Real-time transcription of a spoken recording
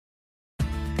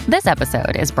This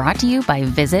episode is brought to you by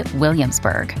Visit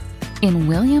Williamsburg. In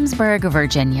Williamsburg,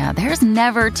 Virginia, there's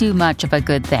never too much of a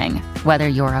good thing. Whether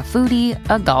you're a foodie,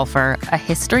 a golfer, a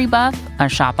history buff, a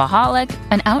shopaholic,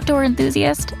 an outdoor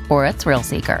enthusiast, or a thrill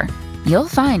seeker, you'll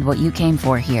find what you came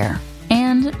for here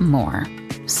and more.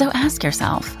 So ask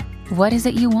yourself, what is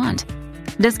it you want?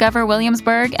 Discover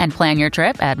Williamsburg and plan your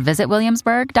trip at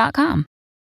visitwilliamsburg.com.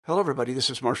 Hello, everybody.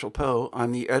 This is Marshall Poe.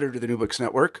 I'm the editor of the New Books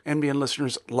Network. NBN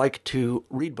listeners like to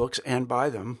read books and buy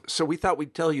them. So we thought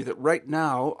we'd tell you that right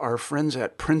now, our friends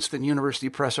at Princeton University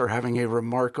Press are having a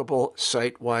remarkable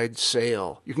site-wide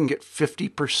sale. You can get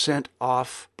 50%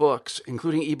 off books,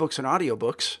 including ebooks and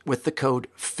audiobooks, with the code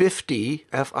 50,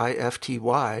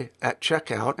 F-I-F-T-Y, at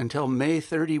checkout until May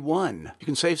 31. You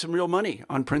can save some real money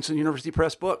on Princeton University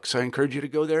Press books. I encourage you to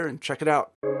go there and check it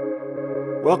out.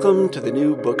 Welcome to the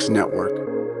New Books Network.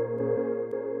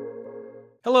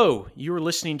 Hello, you are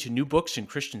listening to New Books in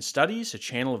Christian Studies, a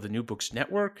channel of the New Books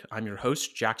Network. I'm your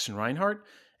host, Jackson Reinhardt,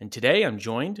 and today I'm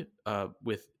joined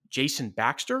with Jason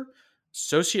Baxter,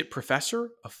 Associate Professor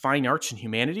of Fine Arts and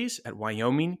Humanities at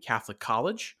Wyoming Catholic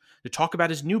College, to talk about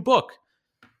his new book,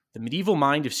 The Medieval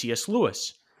Mind of C.S.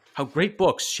 Lewis, How Great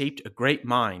Books Shaped a Great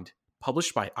Mind,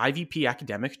 published by IVP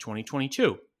Academic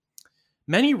 2022.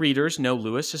 Many readers know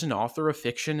Lewis as an author of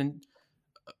fiction and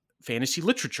fantasy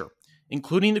literature,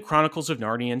 including the Chronicles of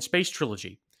Narnia and Space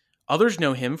Trilogy. Others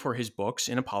know him for his books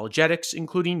in apologetics,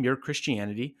 including Mere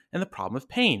Christianity and The Problem of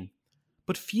Pain.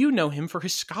 But few know him for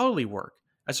his scholarly work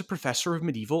as a professor of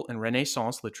medieval and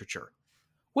Renaissance literature.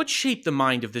 What shaped the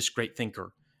mind of this great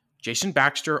thinker? Jason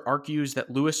Baxter argues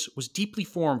that Lewis was deeply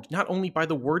formed not only by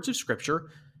the words of Scripture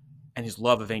and his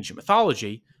love of ancient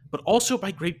mythology, but also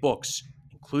by great books,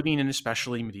 including and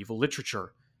especially medieval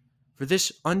literature. For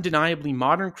this undeniably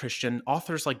modern Christian,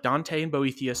 authors like Dante and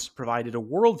Boethius provided a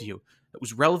worldview that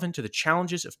was relevant to the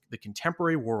challenges of the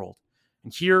contemporary world.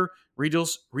 And here,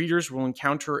 readers will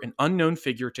encounter an unknown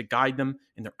figure to guide them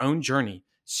in their own journey,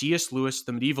 C.S. Lewis,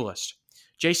 the medievalist.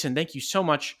 Jason, thank you so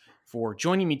much for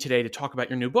joining me today to talk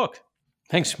about your new book.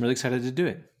 Thanks. I'm really excited to do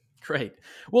it. Great.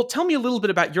 Well, tell me a little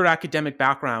bit about your academic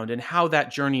background and how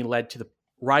that journey led to the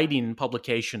writing and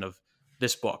publication of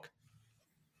this book.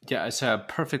 Yeah, it's a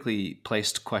perfectly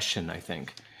placed question, I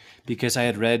think, because I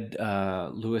had read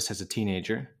Lewis as a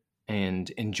teenager and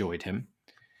enjoyed him.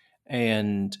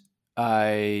 And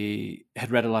I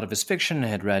had read a lot of his fiction. I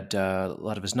had read a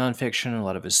lot of his nonfiction, a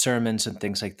lot of his sermons and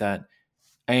things like that.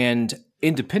 And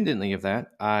independently of that,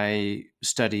 I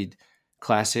studied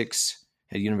classics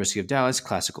at University of Dallas,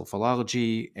 classical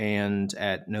philology, and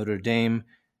at Notre Dame,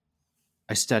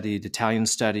 I studied Italian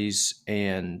studies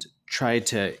and tried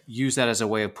to use that as a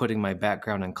way of putting my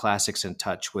background in classics in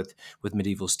touch with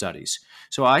medieval studies.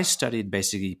 So I studied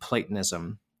basically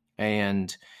Platonism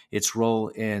and its role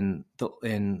in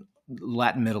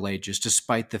Latin Middle Ages,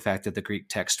 despite the fact that the Greek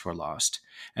texts were lost,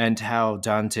 and how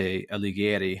Dante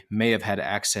Alighieri may have had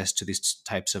access to these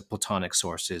types of Platonic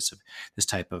sources, this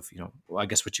type of, I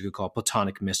guess what you could call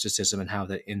Platonic mysticism, and how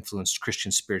that influenced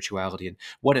Christian spirituality and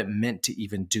what it meant to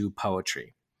even do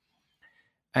poetry.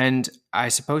 And I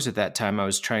suppose at that time I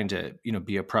was trying to,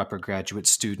 be a proper graduate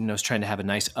student. I was trying to have a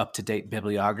nice up-to-date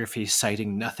bibliography,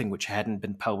 citing nothing which hadn't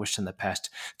been published in the past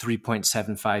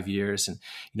 3.75 years, and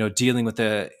dealing with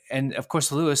and of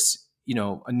course Lewis.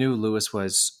 I knew Lewis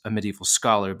was a medieval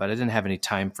scholar, but I didn't have any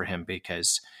time for him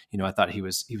because I thought he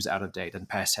was out of date and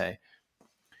passé.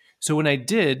 So when I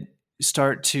did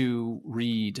start to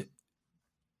read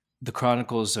the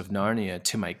Chronicles of Narnia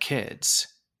to my kids,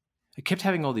 I kept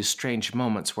having all these strange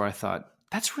moments where I thought,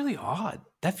 that's really odd.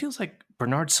 That feels like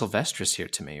Bernard Silvestris here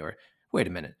to me. Or, wait a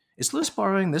minute, is Lewis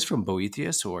borrowing this from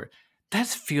Boethius? Or, that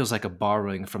feels like a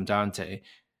borrowing from Dante.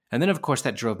 And then, of course,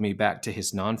 that drove me back to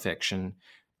his nonfiction,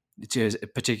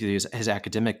 particularly his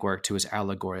academic work, to his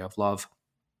Allegory of Love,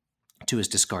 to his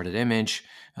Discarded Image,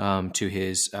 to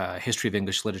his History of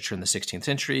English Literature in the 16th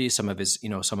Century, some of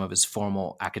his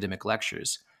formal academic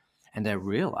lectures. And I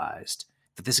realized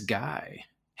that this guy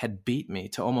had beat me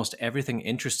to almost everything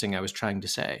interesting I was trying to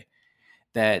say.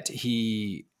 That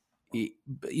he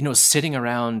sitting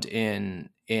around in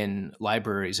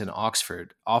libraries in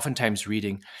Oxford, oftentimes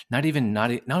reading not reading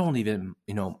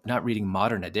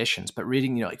modern editions, but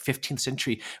reading like 15th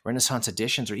century Renaissance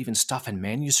editions, or even stuff in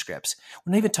manuscripts.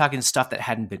 We're not even talking stuff that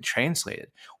hadn't been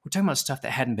translated. We're talking about stuff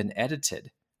that hadn't been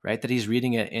edited, right? That he's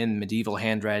reading it in medieval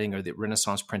handwriting or the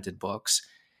Renaissance printed books.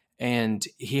 And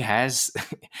he had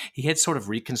sort of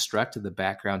reconstructed the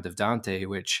background of Dante,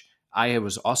 which I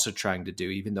was also trying to do,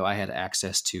 even though I had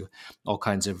access to all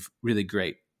kinds of really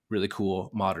great, really cool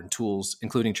modern tools,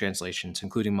 including translations,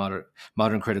 including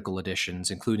modern critical editions,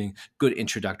 including good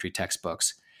introductory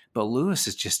textbooks. But Lewis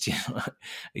is just,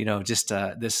 just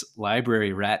this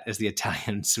library rat, as the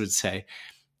Italians would say,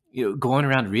 going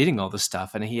around reading all this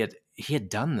stuff. And he had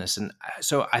done this. And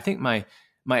so I think my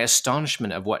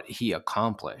astonishment of what he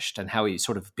accomplished and how he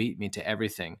sort of beat me to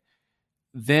everything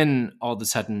then all of a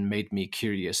sudden made me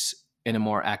curious in a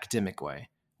more academic way.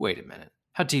 Wait a minute,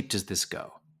 how deep does this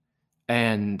go?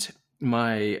 And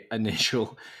my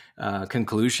initial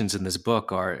conclusions in this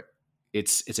book are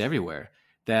it's everywhere.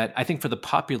 That I think for the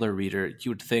popular reader,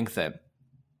 you would think that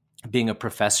being a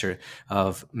professor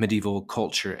of medieval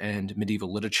culture and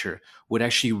medieval literature would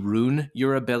actually ruin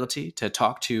your ability to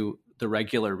talk to the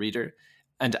regular reader.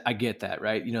 And I get that,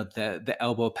 right? The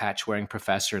elbow patch wearing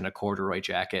professor in a corduroy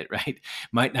jacket, right,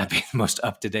 might not be the most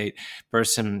up-to-date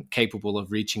person capable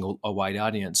of reaching a wide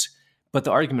audience. But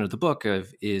the argument of the book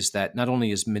is that not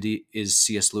only is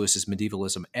C.S. Lewis's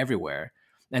medievalism everywhere,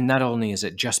 and not only is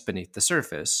it just beneath the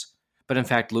surface, but in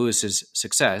fact, Lewis's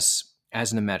success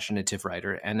as an imaginative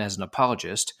writer and as an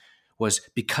apologist was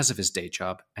because of his day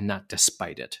job and not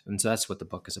despite it. And so that's what the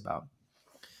book is about.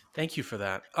 Thank you for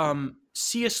that.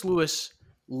 C.S. Lewis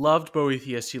loved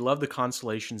Boethius. He loved the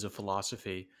consolations of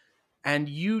philosophy. And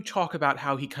you talk about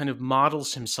how he kind of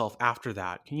models himself after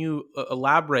that. Can you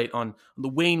elaborate on the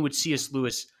way in which C.S.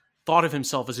 Lewis thought of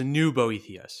himself as a new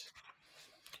Boethius?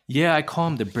 Yeah, I call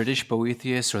him the British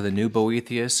Boethius or the new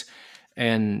Boethius.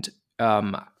 And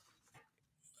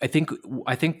I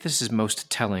think this is most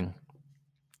telling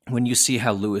when you see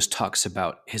how Lewis talks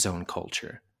about his own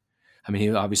culture. I mean, he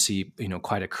obviously,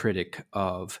 quite a critic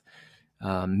of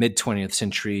mid-20th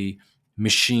century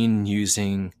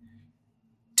machine-using,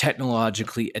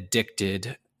 technologically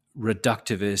addicted,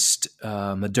 reductivist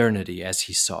modernity as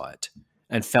he saw it,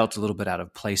 and felt a little bit out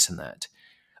of place in that.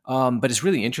 But it's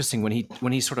really interesting when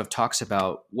he sort of talks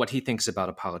about what he thinks about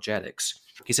apologetics.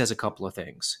 He says a couple of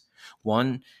things.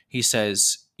 One, he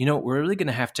says, we're really going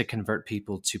to have to convert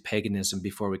people to paganism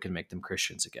before we can make them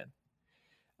Christians again.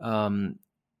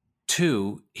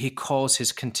 Two, he calls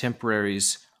his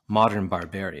contemporaries modern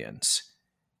barbarians.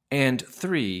 And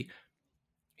three,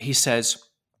 he says,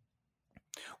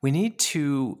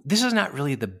 this is not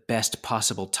really the best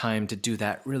possible time to do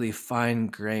that really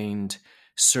fine-grained,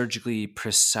 surgically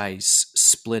precise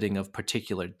splitting of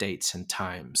particular dates and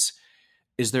times.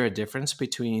 Is there a difference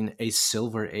between a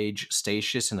Silver Age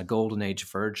Statius and a Golden Age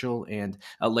Virgil and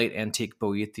a late antique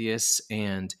Boethius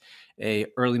and a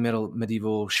early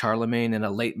medieval Charlemagne and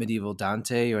a late medieval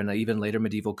Dante or an even later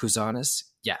medieval Cusanus?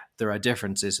 Yeah, there are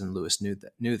differences, and Lewis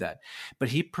knew that. But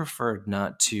he preferred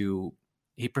not to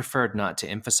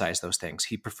emphasize those things.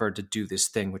 He preferred to do this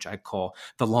thing which I call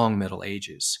the long Middle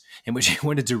Ages, in which he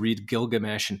wanted to read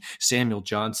Gilgamesh and Samuel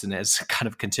Johnson as kind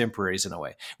of contemporaries in a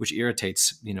way, which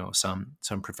irritates,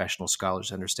 some professional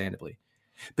scholars, understandably.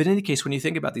 But in any case, when you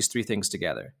think about these three things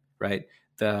together, right,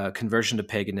 the conversion to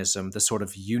paganism, the sort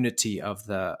of unity of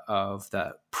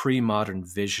the pre-modern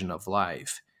vision of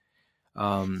life,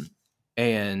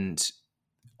 and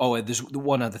there's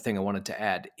one other thing I wanted to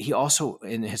add. He also,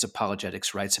 in his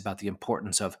apologetics, writes about the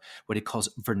importance of what he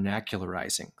calls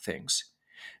vernacularizing things,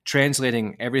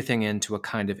 translating everything into a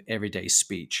kind of everyday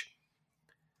speech.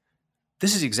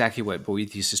 This is exactly what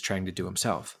Boethius is trying to do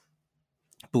himself.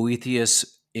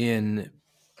 Boethius,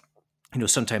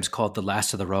 sometimes called the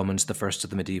last of the Romans, the first of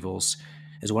the medievals,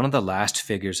 is one of the last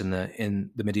figures in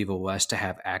the medieval West to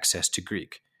have access to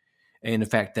Greek. And in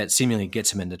fact, that seemingly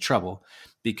gets him into trouble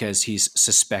because he's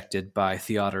suspected by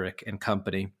Theodoric and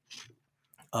company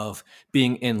of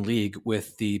being in league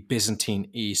with the Byzantine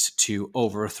East to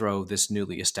overthrow this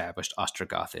newly established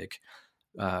Ostrogothic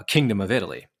kingdom of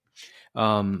Italy.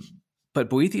 But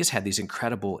Boethius had these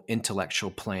incredible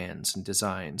intellectual plans and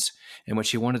designs in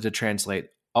which he wanted to translate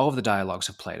all of the dialogues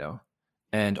of Plato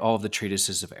and all of the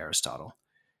treatises of Aristotle.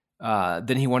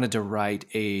 Then he wanted to write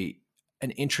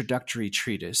an introductory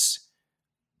treatise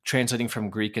translating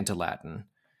from Greek into Latin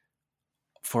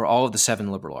for all of the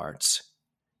 7 liberal arts.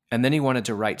 And then he wanted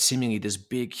to write seemingly this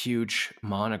big, huge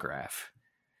monograph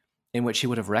in which he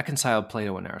would have reconciled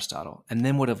Plato and Aristotle and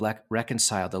then would have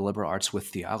reconciled the liberal arts with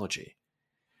theology.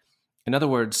 In other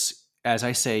words, as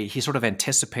I say, he sort of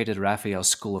anticipated Raphael's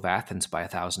school of Athens by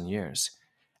 1,000 years.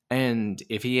 And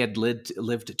if he had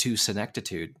lived to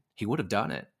senectitude, he would have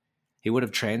done it. He would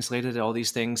have translated all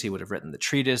these things. He would have written the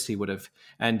treatise. He would have,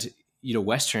 and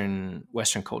Western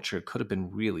culture could have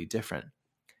been really different,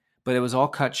 but it was all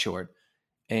cut short.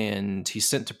 And he's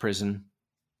sent to prison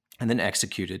and then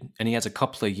executed. And he has a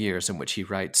couple of years in which he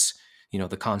writes,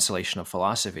 the Consolation of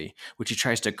Philosophy, which he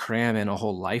tries to cram in a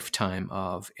whole lifetime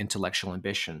of intellectual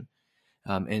ambition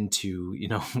into,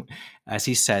 as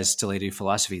he says to Lady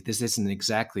Philosophy, this isn't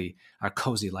exactly our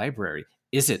cozy library.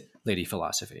 is it Lady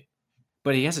Philosophy?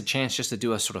 But he has a chance just to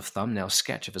do a sort of thumbnail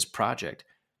sketch of his project.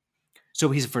 So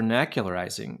he's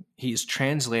vernacularizing, he's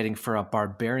translating for a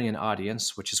barbarian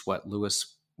audience, which is what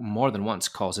Lewis more than once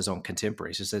calls his own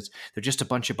contemporaries. He says they're just a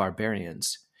bunch of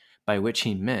barbarians, by which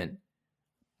he meant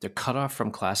they're cut off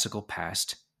from classical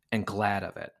past and glad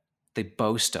of it. They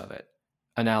boast of it,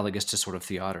 analogous to sort of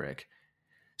Theodoric.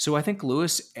 So I think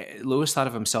Lewis thought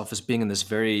of himself as being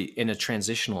in a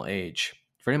transitional age,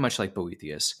 very much like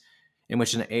Boethius, in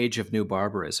which an age of new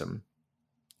barbarism,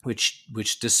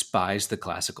 which despised the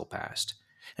classical past.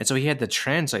 And so he had to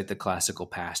translate the classical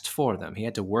past for them. He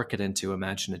had to work it into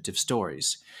imaginative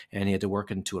stories, and he had to work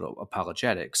into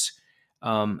apologetics.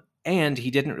 And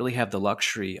he didn't really have the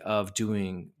luxury of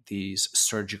doing these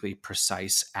surgically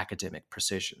precise academic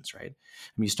precisions, right?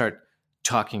 I mean, you start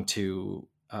talking to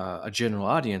a general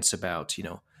audience about,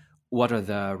 what are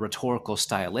the rhetorical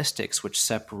stylistics which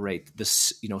separate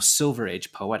this, Silver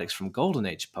Age poetics from Golden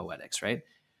Age poetics, right?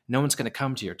 No one's going to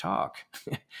come to your talk.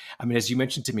 I mean, as you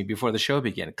mentioned to me before the show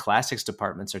began, classics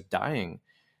departments are dying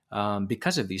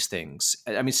because of these things.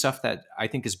 I mean, stuff that I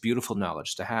think is beautiful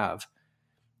knowledge to have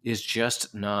is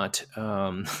just not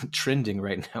trending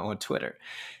right now on Twitter.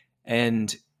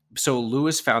 And so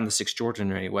Lewis found this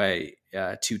extraordinary way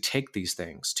to take these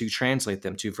things, to translate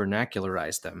them, to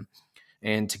vernacularize them,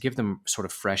 and to give them sort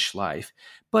of fresh life.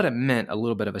 But it meant a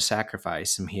little bit of a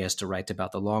sacrifice, and he has to write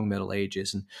about the long Middle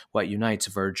Ages and what unites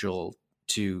Virgil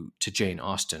to Jane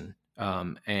Austen,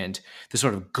 and the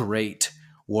sort of great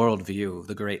worldview,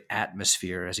 the great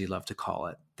atmosphere, as he loved to call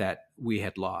it, that we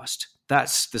had lost.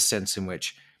 That's the sense in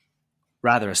which,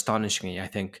 rather astonishingly, I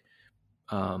think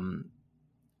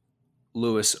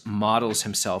Lewis models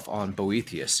himself on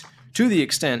Boethius to the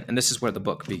extent, and this is where the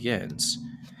book begins,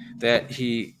 that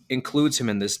he includes him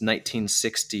in this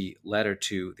 1960 letter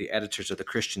to the editors of the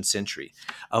Christian Century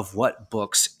of what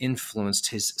books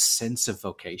influenced his sense of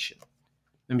vocation.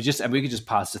 We could just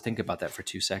pause to think about that for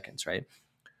 2 seconds, right?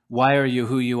 Why are you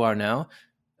who you are now?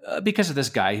 Because of this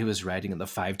guy who was writing in the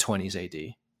 520s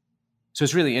AD. So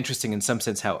it's really interesting in some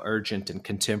sense how urgent and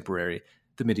contemporary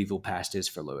the medieval past is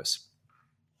for Lewis.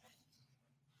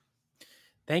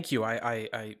 Thank you.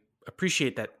 I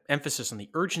appreciate that emphasis on the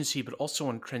urgency, but also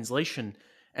on translation.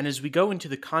 And as we go into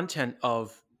the content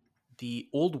of the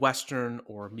Old Western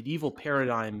or medieval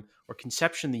paradigm or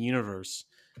conception of the universe,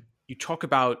 you talk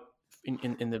about, in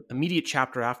the immediate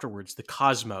chapter afterwards, the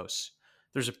cosmos.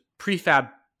 There's a prefab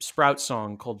Sprout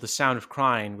song called The Sound of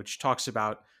Crying, which talks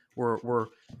about we're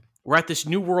at this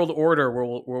new world order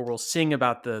where we'll sing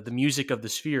about the music of the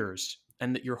spheres,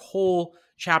 and that your whole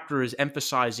chapter is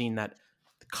emphasizing that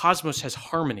the cosmos has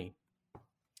harmony.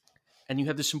 And you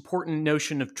have this important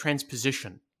notion of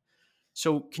transposition.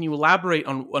 So can you elaborate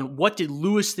on what did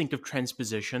Lewis think of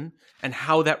transposition and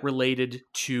how that related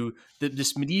to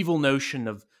this medieval notion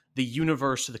of the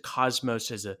universe or the cosmos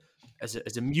as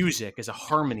a music, as a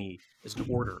harmony, as an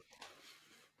order?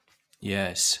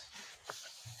 Yes.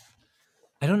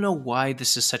 I don't know why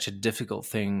this is such a difficult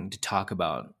thing to talk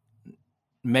about.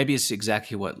 Maybe it's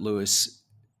exactly what Lewis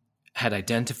had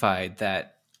identified,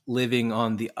 that living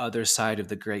on the other side of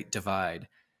the Great Divide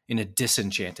in a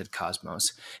disenchanted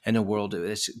cosmos, in a world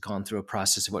that's gone through a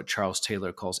process of what Charles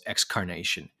Taylor calls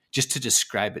excarnation. Just to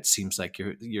describe it seems like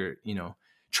you're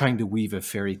trying to weave a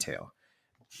fairy tale.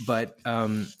 But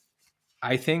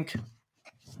I think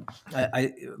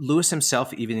Lewis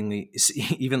himself, even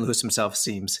Lewis himself,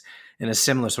 seems in a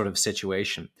similar sort of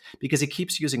situation, because he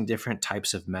keeps using different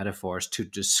types of metaphors to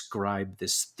describe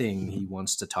this thing he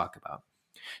wants to talk about.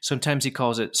 Sometimes he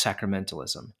calls it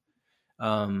sacramentalism.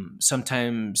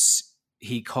 Sometimes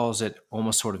he calls it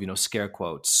almost sort of, scare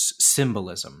quotes,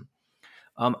 symbolism.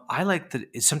 I like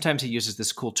that. Sometimes he uses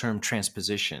this cool term,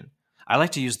 transposition. I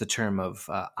like to use the term of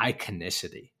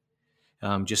iconicity.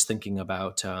 Just thinking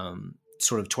about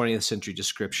sort of 20th century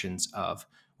descriptions of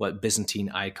what Byzantine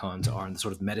icons are and the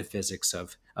sort of metaphysics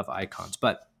of icons.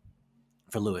 But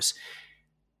for Lewis,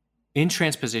 in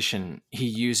transposition, he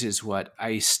uses what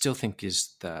I still think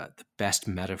is the best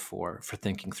metaphor for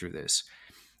thinking through this,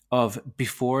 of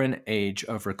before an age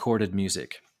of recorded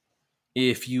music.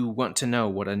 If you want to know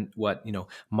what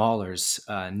Mahler's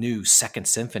new Second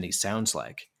Symphony sounds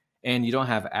like, and you don't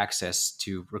have access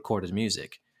to recorded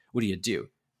music, what do?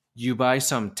 You buy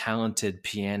some talented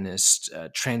pianist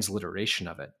transliteration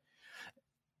of it.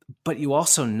 But you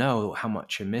also know how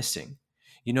much you're missing.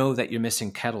 You know that you're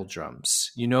missing kettle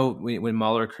drums. When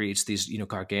Mahler creates these,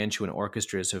 gargantuan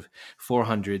orchestras of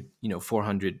 400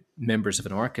 members of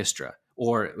an orchestra,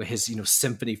 or his,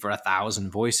 symphony for 1,000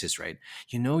 voices, right?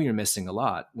 You're missing a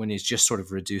lot when he's just sort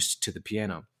of reduced to the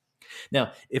piano.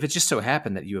 Now, if it just so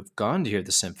happened that you have gone to hear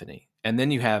the symphony and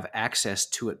then you have access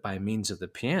to it by means of the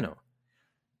piano,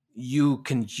 you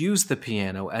can use the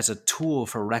piano as a tool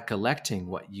for recollecting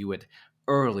what you had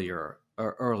earlier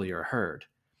heard.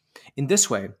 In this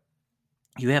way,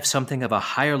 you have something of a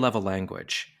higher level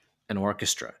language, an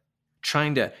orchestra,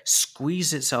 trying to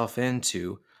squeeze itself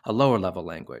into a lower level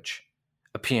language,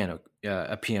 a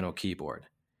piano keyboard.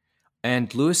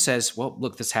 And Lewis says, well,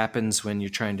 look, this happens when you're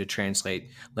trying to translate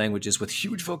languages with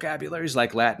huge vocabularies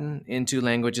like Latin into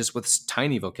languages with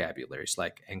tiny vocabularies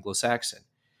like Anglo-Saxon.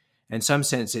 In some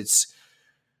sense,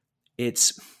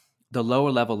 it's the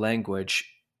lower level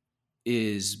language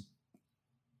is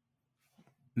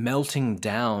melting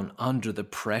down under the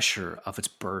pressure of its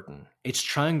burden. It's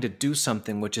trying to do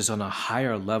something which is on a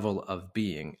higher level of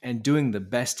being and doing the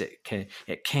best it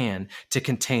can to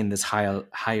contain this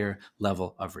higher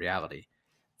level of reality.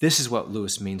 This is what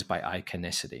Lewis means by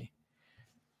iconicity.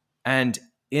 And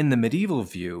in the medieval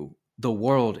view, the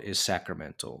world is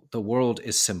sacramental, the world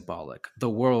is symbolic, the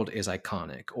world is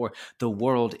iconic, or the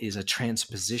world is a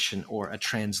transposition or a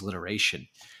transliteration.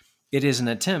 It is an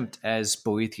attempt, as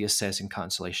Boethius says in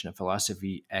Consolation of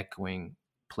Philosophy, echoing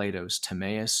Plato's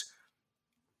Timaeus,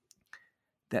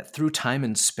 that through time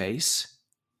and space,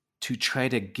 to try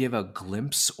to give a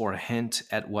glimpse or a hint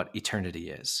at what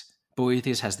eternity is.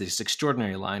 Boethius has this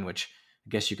extraordinary line, which I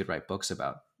guess you could write books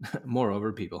about.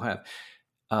 Moreover, people have.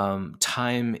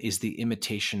 Time is the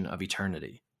imitation of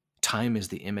eternity. Time is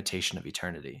the imitation of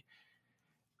eternity.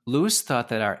 Lewis thought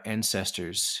that our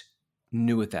ancestors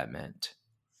knew what that meant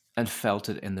and felt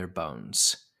it in their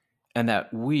bones, and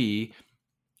that we,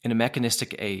 in a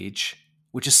mechanistic age,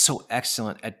 which is so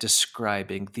excellent at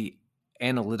describing the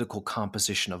analytical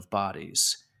composition of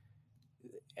bodies,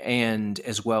 and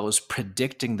as well as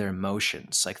predicting their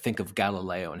motions, like think of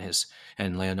Galileo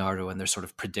and Leonardo and their sort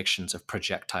of predictions of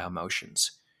projectile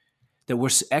motions, that we're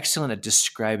excellent at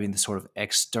describing the sort of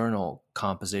external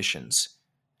compositions,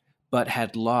 but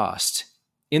had lost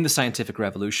in the scientific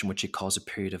revolution, which he calls a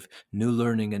period of new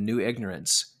learning and new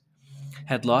ignorance,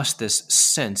 had lost this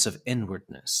sense of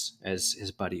inwardness, as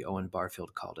his buddy Owen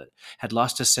Barfield called it, had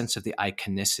lost a sense of the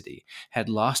iconicity, had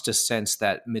lost a sense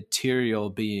that material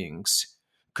beings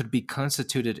could be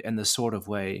constituted in the sort of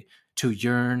way to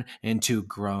yearn and to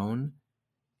groan,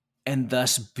 and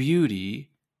thus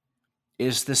beauty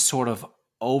is this sort of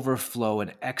overflow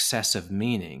and excess of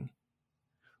meaning,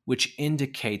 which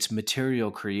indicates material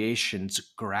creation's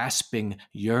grasping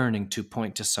yearning to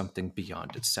point to something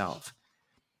beyond itself.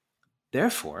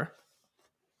 Therefore,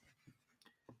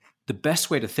 the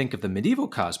best way to think of the medieval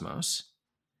cosmos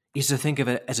is to think of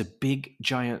it as a big,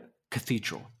 giant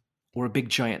cathedral or a big,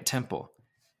 giant temple.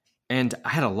 And I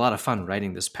had a lot of fun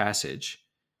writing this passage.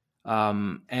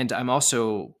 And I'm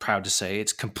also proud to say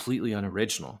it's completely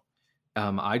unoriginal.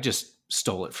 I just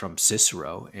stole it from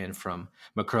Cicero and from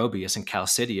Macrobius and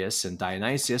Chalcidius and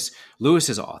Dionysius,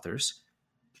 Lewis's authors.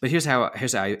 But here's how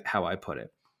I put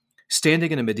it.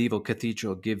 Standing in a medieval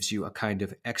cathedral gives you a kind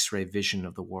of X-ray vision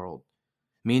of the world.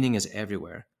 Meaning is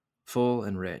everywhere, full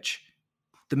and rich.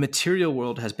 The material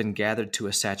world has been gathered to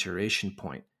a saturation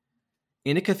point.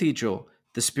 In a cathedral,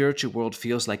 the spiritual world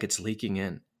feels like it's leaking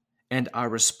in, and our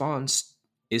response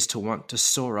is to want to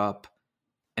soar up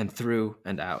and through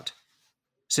and out.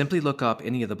 Simply look up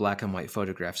any of the black and white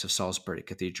photographs of Salisbury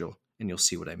Cathedral, and you'll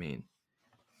see what I mean.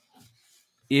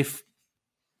 If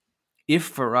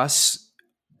for us,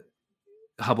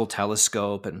 Hubble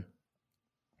telescope and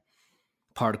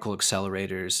particle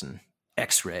accelerators and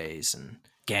X-rays and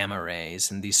gamma rays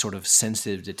and these sort of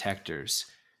sensitive detectors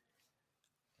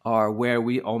are where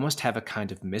we almost have a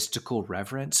kind of mystical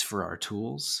reverence for our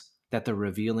tools, that they're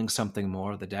revealing something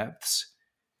more of the depths.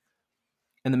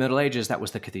 In the Middle Ages, that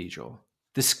was the cathedral.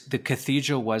 The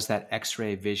cathedral was that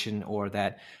X-ray vision or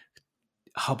that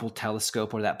Hubble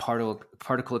telescope or that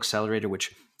particle accelerator,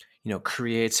 which,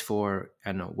 creates for, I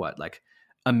don't know what, like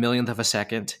a millionth of a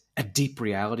second, a deep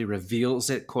reality, reveals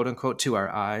it, quote unquote, to our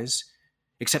eyes,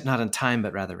 except not in time,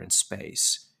 but rather in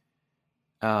space.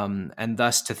 And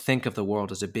thus to think of the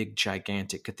world as a big,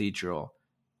 gigantic cathedral,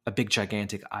 a big,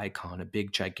 gigantic icon, a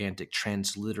big, gigantic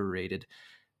transliterated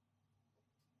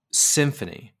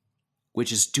symphony,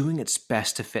 which is doing its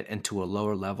best to fit into a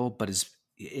lower level, but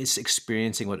is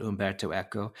experiencing what Umberto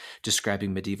Eco,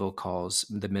 describing medieval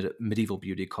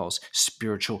beauty, calls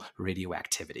spiritual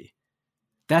radioactivity.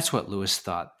 That's what Lewis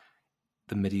thought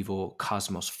the medieval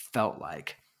cosmos felt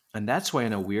like. And that's why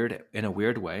in a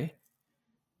weird way,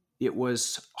 it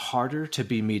was harder to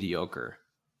be mediocre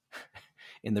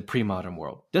in the pre-modern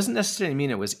world. Doesn't necessarily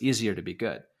mean it was easier to be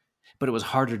good, but it was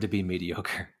harder to be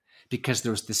mediocre because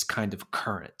there was this kind of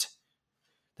current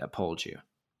that pulled you.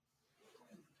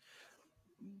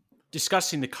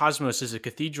 Discussing the cosmos as a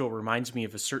cathedral reminds me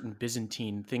of a certain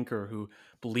Byzantine thinker who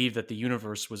believed that the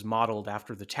universe was modeled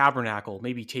after the tabernacle,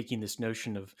 maybe taking this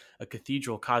notion of a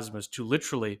cathedral cosmos too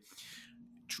literally.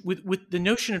 With the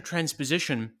notion of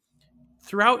transposition,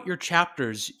 throughout your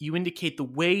chapters, you indicate the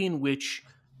way in which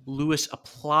Lewis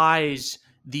applies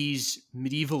these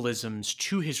medievalisms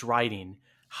to his writing.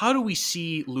 How do we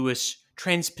see Lewis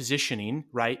transpositioning,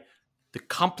 right, the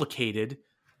complicated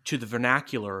to the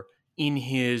vernacular in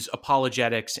his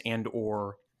apologetics and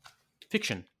or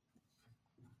fiction?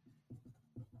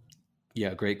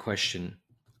 Yeah, great question.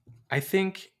 I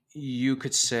think you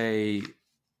could say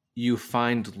you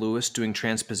find Lewis doing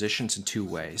transpositions in two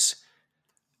ways: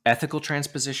 ethical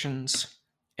transpositions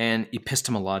and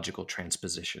epistemological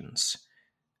transpositions.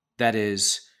 That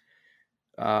is,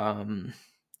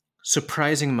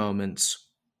 surprising moments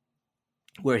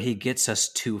where he gets us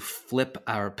to flip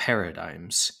our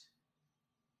paradigms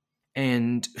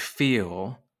and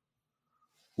feel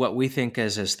what we think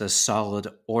as the solid,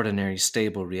 ordinary,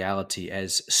 stable reality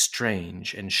as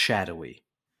strange and shadowy.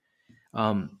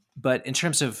 But in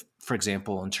terms of, for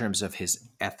example, in terms of his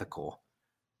ethical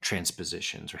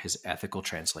transpositions or his ethical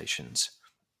translations,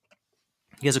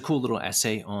 he has a cool little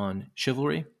essay on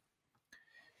chivalry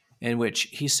in which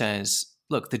he says,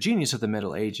 look, the genius of the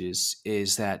Middle Ages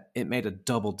is that it made a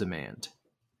double demand.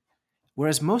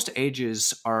 Whereas most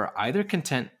ages are either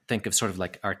content, think of sort of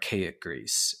like archaic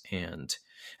Greece and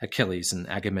Achilles and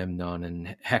Agamemnon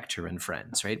and Hector and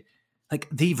friends, right? Like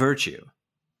the virtue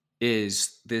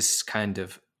is this kind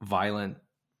of violent,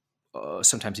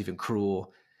 sometimes even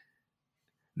cruel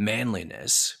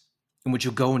manliness in which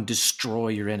you go and destroy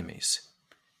your enemies.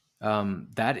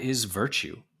 That is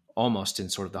virtue, almost in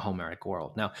sort of the Homeric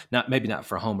world. Now, maybe not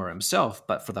for Homer himself,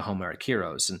 but for the Homeric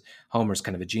heroes. And Homer's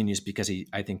kind of a genius because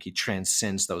I think he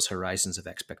transcends those horizons of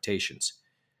expectations.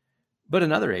 But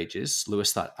in other ages,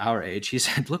 Lewis thought our age, he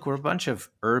said, look, we're a bunch of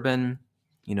urban,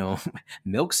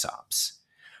 milksops,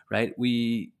 right?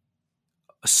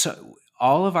 So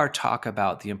all of our talk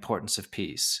about the importance of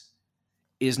peace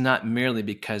is not merely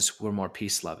because we're more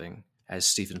peace-loving, as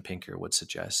Steven Pinker would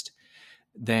suggest,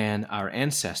 than our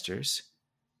ancestors,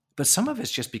 but some of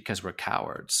it's just because we're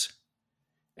cowards.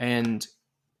 And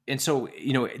so,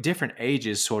 different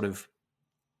ages sort of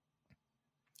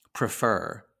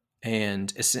prefer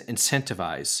and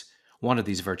incentivize one of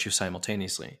these virtues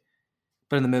simultaneously.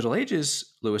 But in the Middle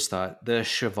Ages, Lewis thought the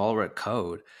chivalric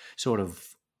code sort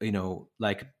of,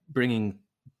 like bringing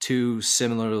two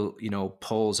similar,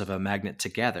 poles of a magnet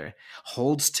together,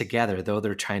 holds together, though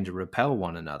they're trying to repel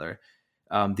one another.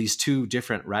 These two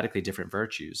radically different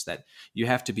virtues, that you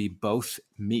have to be both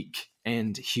meek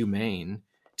and humane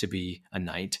to be a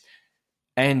knight.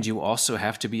 And you also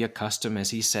have to be accustomed, as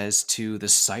he says, to the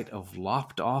sight of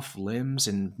lopped off limbs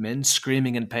and men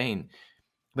screaming in pain.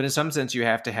 But in some sense, you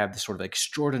have to have this sort of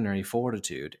extraordinary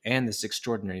fortitude and this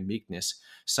extraordinary meekness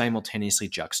simultaneously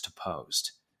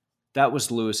juxtaposed. That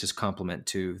was Lewis's compliment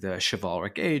to the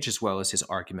chivalric age, as well as his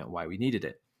argument why we needed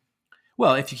it.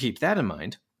 Well, if you keep that in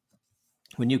mind,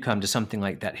 when you come to something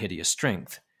like That Hideous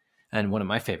Strength, and one of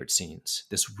my favorite scenes,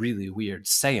 this really weird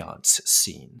seance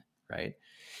scene, right,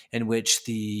 in which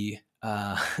the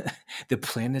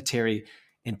planetary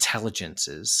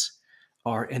intelligences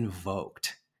are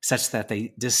invoked such that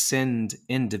they descend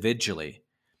individually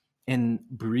and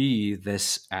breathe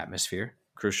this atmosphere,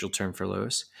 crucial term for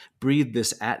Lewis, breathe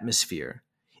this atmosphere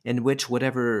in which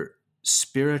whatever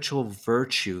spiritual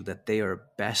virtue that they are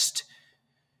best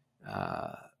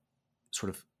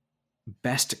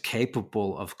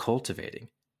capable of cultivating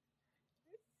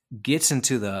gets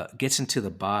into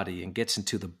the body and gets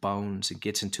into the bones and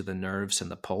gets into the nerves and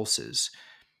the pulses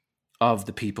of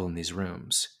the people in these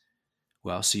rooms.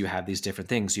 Well, so you have these different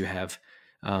things. You have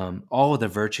all of the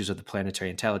virtues of the planetary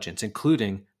intelligence,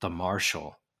 including the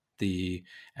martial.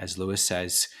 As Lewis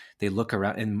says, they look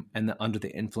around and under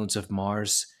the influence of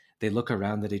Mars, they look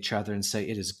around at each other and say,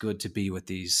 it is good to be with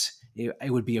these.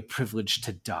 It would be a privilege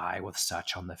to die with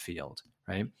such on the field,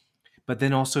 right? But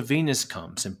then also Venus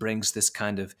comes and brings this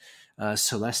kind of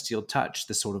celestial touch,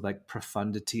 this sort of like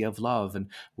profundity of love, and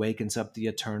wakens up the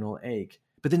eternal ache.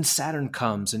 But then Saturn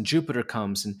comes and Jupiter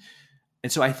comes.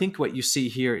 And so I think what you see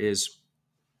here is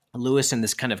Lewis in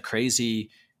this kind of crazy,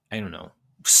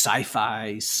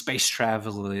 sci-fi space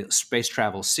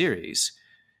travel series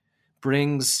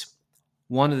brings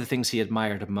one of the things he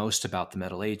admired most about the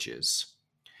Middle Ages.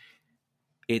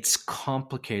 Its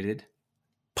complicated,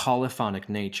 polyphonic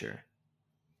nature.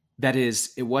 That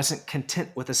is, it wasn't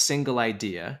content with a single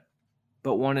idea,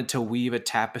 but wanted to weave a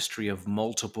tapestry of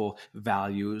multiple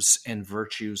values and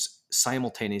virtues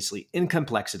simultaneously in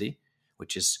complexity,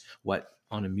 which is what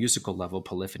on a musical level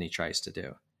polyphony tries to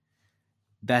do.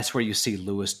 That's where you see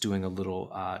Lewis doing a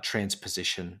little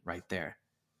transposition right there.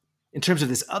 In terms of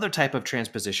this other type of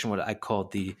transposition, what I call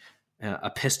the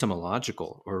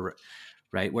epistemological, or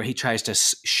right, where he tries to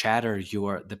shatter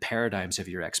the paradigms of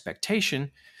your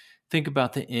expectation, think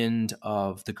about the end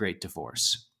of The Great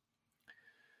Divorce,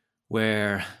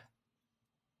 where,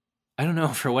 I don't know,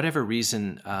 for whatever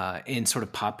reason, in sort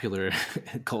of popular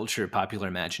culture, popular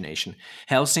imagination,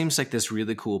 hell seems like this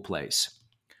really cool place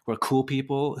where cool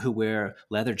people who wear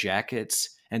leather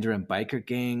jackets and are in biker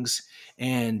gangs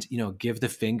and, give the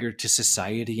finger to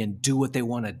society and do what they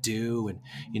want to do. And,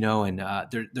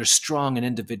 they're strong and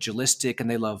individualistic and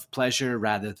they love pleasure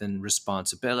rather than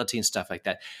responsibility and stuff like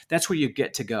that. That's where you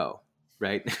get to go,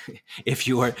 right? if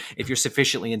you're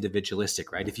sufficiently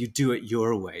individualistic, right? If you do it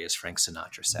your way, as Frank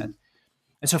Sinatra said.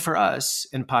 And so for us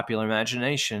in popular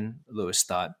imagination, Lewis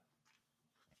thought,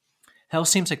 hell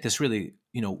seems like this really,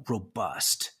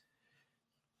 robust,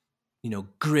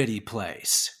 gritty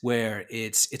place where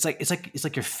it's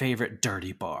like your favorite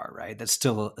dirty bar, right? That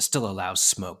still allows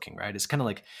smoking, right? It's kind of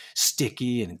like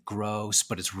sticky and gross,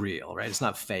 but it's real, right? It's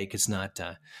not fake. It's not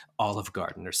Olive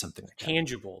Garden or something like that.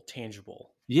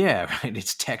 Tangible. Yeah, right.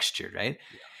 It's textured, right?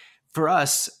 Yeah. For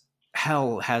us,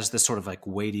 hell has this sort of like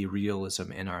weighty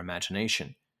realism in our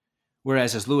imagination.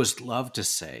 Whereas, as Lewis loved to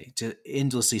say, to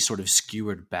endlessly sort of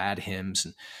skewered bad hymns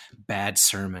and bad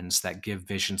sermons that give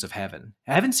visions of heaven.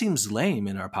 Heaven seems lame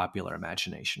in our popular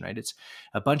imagination, right? It's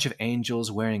a bunch of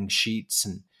angels wearing sheets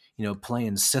and,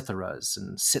 playing citharas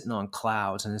and sitting on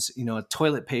clouds, and it's, a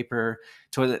toilet paper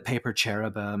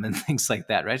cherubim and things like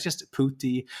that, right? It's just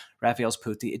Putti, Raphael's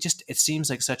Putti. It seems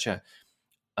like such a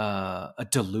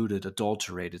diluted,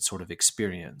 adulterated sort of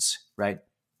experience, right?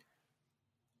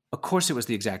 Of course, it was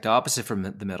the exact opposite from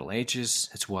the Middle Ages.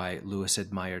 It's why Lewis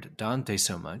admired Dante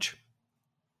so much.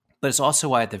 But it's also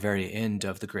why at the very end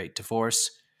of The Great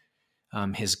Divorce,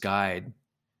 his guide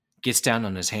gets down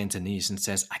on his hands and knees and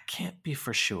says, I can't be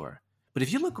for sure, but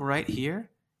if you look right here,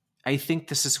 I think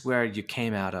this is where you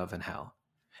came out of in hell.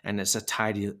 And it's a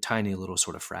tiny little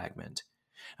sort of fragment.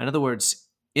 In other words,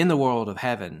 in the world of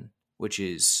heaven, which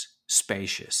is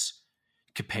spacious,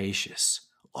 capacious,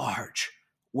 large,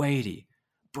 weighty,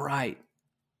 bright,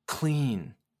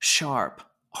 clean, sharp,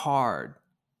 hard.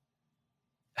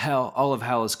 Hell, all of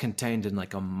hell is contained in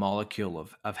like a molecule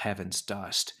of heaven's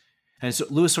dust. And so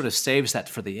Lewis sort of saves that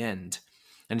for the end.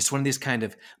 And it's one of these kind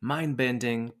of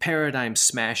mind-bending,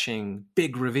 paradigm-smashing,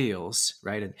 big reveals,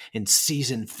 right? In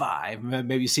season 5,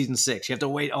 maybe season 6. You have to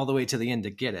wait all the way to the end to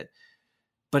get it.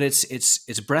 But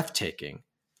it's breathtaking.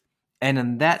 And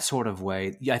in that sort of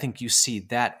way, I think you see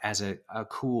that as a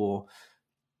cool,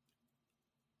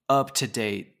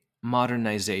 up-to-date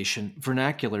modernization,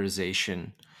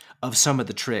 vernacularization of some of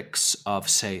the tricks of,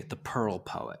 say, the Pearl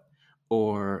Poet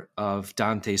or of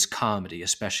Dante's comedy,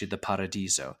 especially the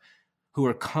Paradiso, who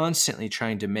are constantly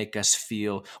trying to make us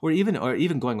feel, or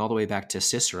even going all the way back to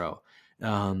Cicero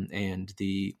and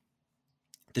the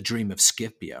Dream of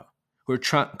Scipio, who are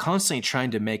constantly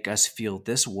trying to make us feel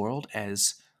this world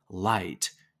as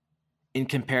light in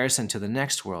comparison to the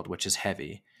next world, which is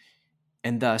heavy,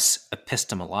 and thus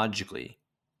epistemologically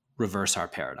reverse our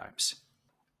paradigms.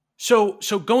 So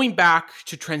going back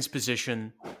to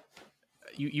transposition,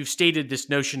 you've stated this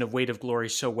notion of weight of glory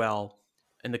so well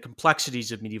and the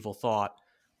complexities of medieval thought.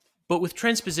 But with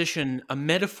transposition, a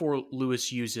metaphor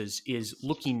Lewis uses is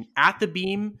looking at the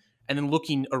beam and then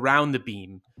looking around the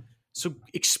beam. So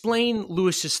explain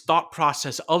Lewis's thought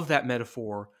process of that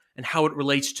metaphor and how it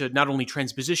relates to not only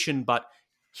transposition, but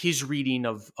his reading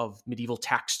of medieval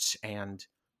texts and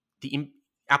the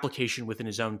application within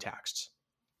his own texts.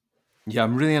 Yeah,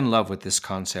 I'm really in love with this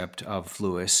concept of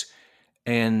Lewis.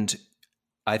 And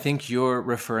I think you're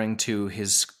referring to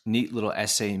his neat little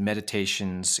essay,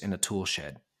 Meditations in a Tool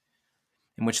Shed,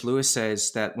 in which Lewis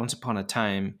says that once upon a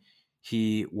time,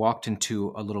 he walked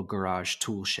into a little garage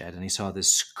tool shed and he saw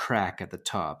this crack at the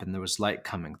top and there was light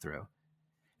coming through.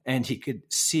 And he could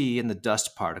see in the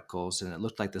dust particles, and it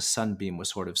looked like the sunbeam was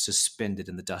sort of suspended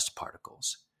in the dust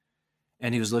particles.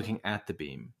 And he was looking at the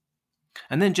beam.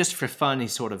 And then just for fun, he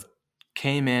sort of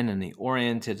came in and he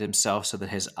oriented himself so that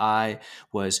his eye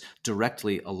was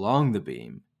directly along the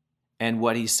beam. And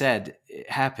what he said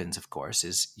happens, of course,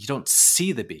 is you don't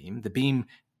see the beam. The beam,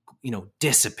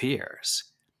 disappears.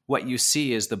 What you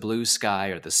see is the blue sky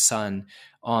or the sun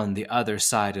on the other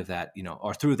side of that,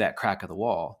 or through that crack of the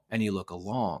wall, and you look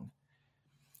along.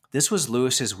 This was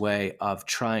Lewis's way of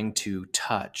trying to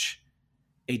touch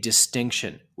a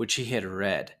distinction which he had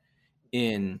read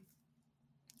in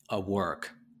a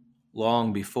work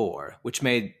long before, which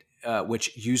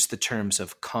used the terms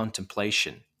of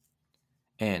contemplation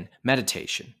and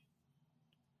meditation,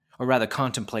 or rather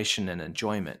contemplation and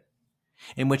enjoyment,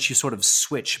 in which you sort of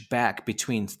switch back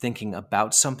between thinking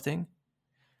about something,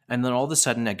 and then all of a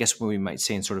sudden, I guess what we might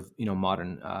say in sort of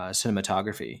modern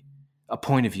cinematography, a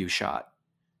point of view shot.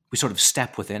 We sort of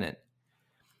step within it.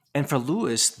 And for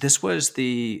Lewis, this was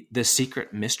the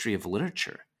secret mystery of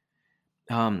literature.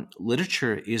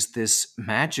 Literature is this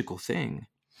magical thing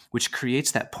which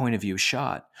creates that point of view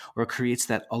shot, or creates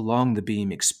that along the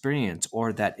beam experience,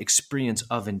 or that experience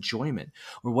of enjoyment,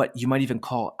 or what you might even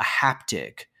call a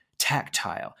haptic,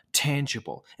 tactile,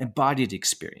 tangible, embodied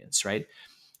experience, right?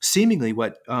 Seemingly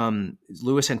what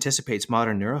Lewis anticipates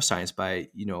modern neuroscience by,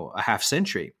 a half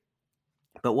century.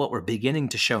 But what we're beginning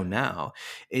to show now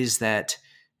is that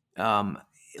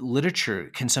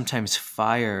literature can sometimes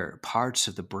fire parts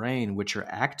of the brain which are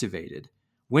activated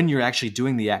when you're actually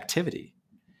doing the activity.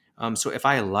 So if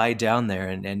I lie down there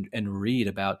and read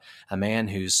about a man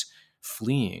who's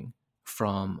fleeing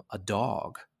from a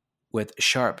dog with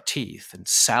sharp teeth and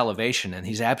salivation, and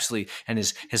he's absolutely, and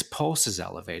his pulse is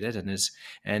elevated,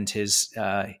 and he's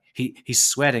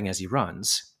sweating as he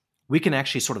runs, we can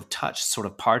actually sort of touch sort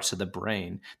of parts of the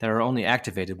brain that are only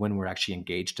activated when we're actually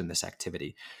engaged in this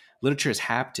activity. Literature is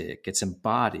haptic, it's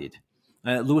embodied.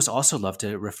 Lewis also loved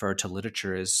to refer to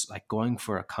literature as like going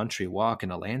for a country walk in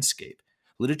a landscape.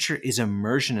 Literature is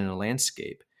immersion in a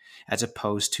landscape as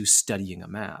opposed to studying a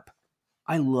map.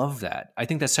 I love that. I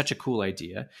think that's such a cool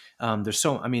idea.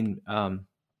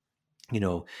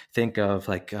 Think of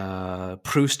like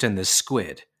Proust and the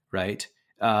Squid, right?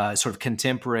 Sort of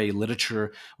contemporary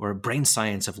literature or brain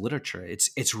science of literature.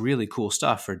 It's really cool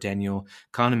stuff for Daniel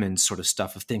Kahneman's sort of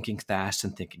stuff of thinking fast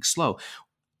and thinking slow.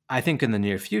 I think in the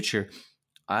near future,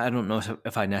 I don't know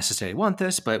if I necessarily want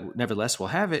this, but nevertheless, we'll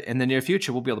have it. In the near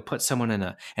future, we'll be able to put someone in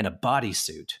a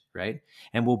bodysuit, right?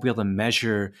 And we'll be able to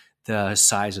measure the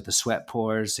size of the sweat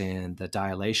pores and the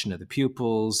dilation of the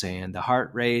pupils and the heart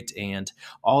rate and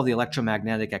all the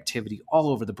electromagnetic activity all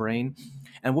over the brain.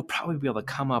 And we'll probably be able to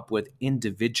come up with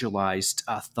individualized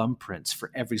thumbprints for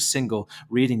every single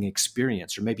reading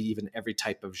experience, or maybe even every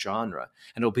type of genre.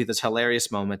 And it'll be this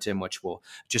hilarious moment in which we'll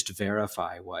just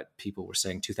verify what people were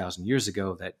saying 2,000 years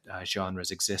ago, that genres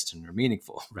exist and are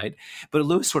meaningful, right? But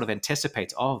Lewis sort of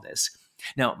anticipates all of this.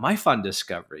 Now, my fun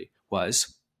discovery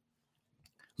was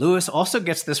Lewis also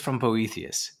gets this from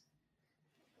Boethius.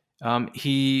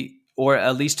 He, or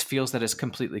at least feels that it's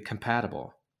completely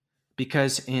compatible.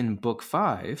 Because in Book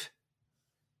 5,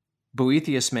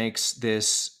 Boethius makes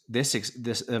this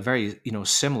a very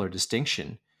similar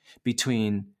distinction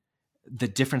between the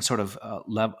different sort of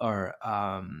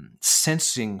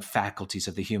sensing faculties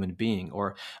of the human being,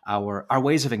 or our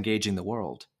ways of engaging the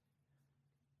world.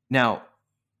 Now,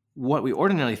 what we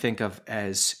ordinarily think of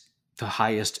as the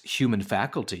highest human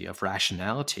faculty of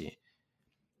rationality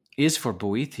is for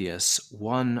Boethius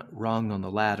one rung on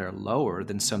the ladder lower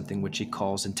than something which he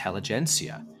calls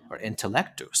intelligentsia or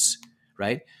intellectus,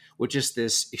 right? Which is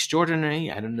this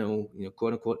extraordinary,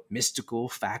 quote unquote, mystical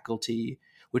faculty,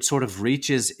 which sort of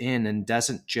reaches in and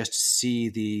doesn't just see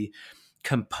the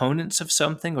components of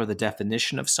something or the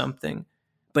definition of something,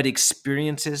 but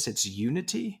experiences its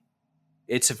unity.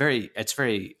 It's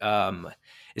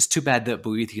too bad that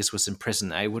Boethius was in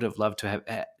prison. I would have loved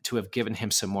to have given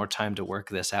him some more time to work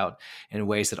this out in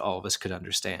ways that all of us could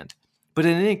understand. But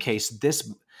in any case,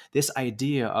 this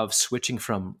idea of switching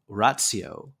from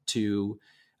ratio to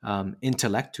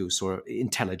intellectus or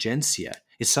intelligentsia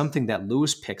is something that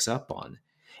Lewis picks up on.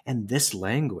 And this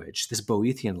language, this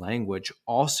Boethian language,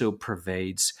 also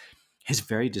pervades his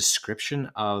very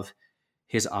description of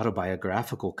his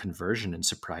autobiographical conversion in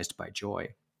Surprised by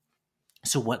Joy.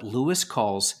 So what Lewis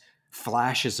calls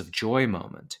flashes of joy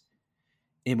moment,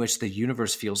 in which the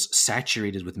universe feels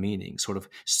saturated with meaning, sort of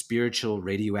spiritual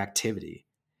radioactivity,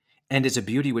 and it's a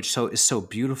beauty which is so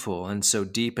beautiful and so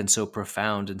deep and so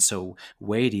profound and so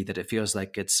weighty that it feels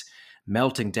like it's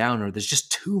melting down, or there's just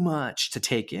too much to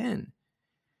take in,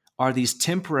 are these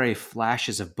temporary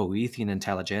flashes of Boethian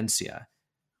intelligentsia,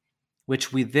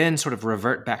 which we then sort of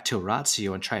revert back to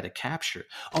ratio and try to capture.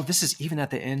 Oh, this is even at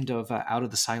the end of Out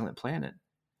of the Silent Planet,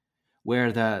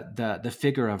 where the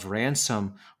figure of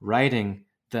Ransom writing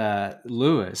the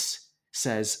Lewis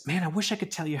says, "Man, I wish I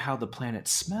could tell you how the planet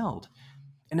smelled,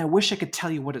 and I wish I could tell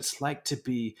you what it's like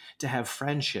to have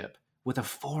friendship with a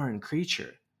foreign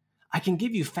creature. I can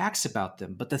give you facts about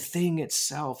them, but the thing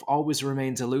itself always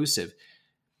remains elusive."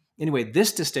 Anyway,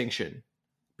 this distinction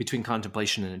between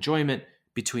contemplation and enjoyment,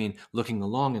 between looking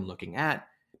along and looking at,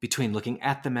 between looking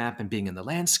at the map and being in the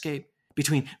landscape,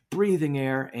 between breathing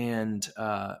air and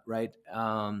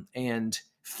and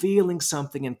feeling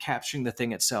something and capturing the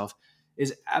thing itself,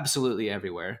 is absolutely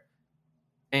everywhere.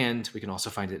 And we can also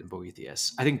find it in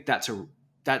Boethius. I think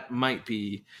that might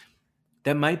be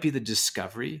the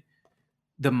discovery,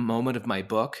 the moment of my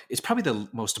book. It's probably the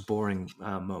most boring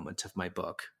moment of my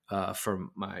book for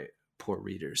my poor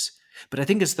readers. But I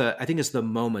think it's the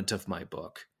moment of my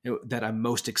book that I'm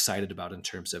most excited about in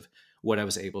terms of what I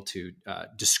was able to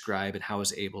describe and how I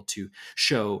was able to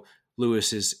show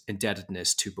Lewis's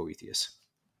indebtedness to Boethius.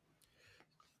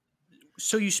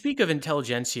 So you speak of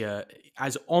intelligentsia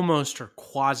as almost or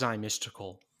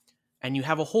quasi-mystical, and you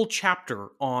have a whole chapter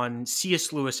on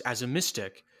C.S. Lewis as a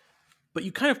mystic, but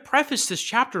you kind of preface this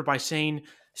chapter by saying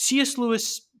C.S.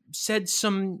 Lewis said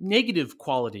some negative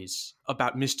qualities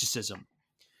about mysticism.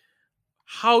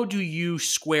 How do you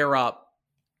square up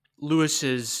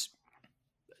Lewis's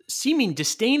seeming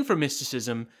disdain for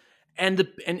mysticism and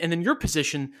then your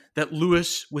position that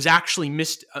Lewis was actually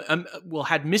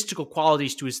had mystical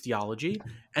qualities to his theology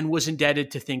and was indebted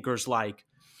to thinkers like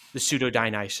the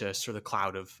Pseudo-Dionysius or the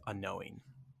Cloud of Unknowing?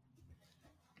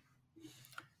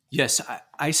 Yes,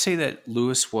 I say that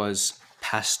Lewis was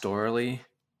pastorally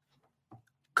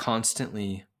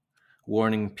constantly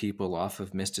warning people off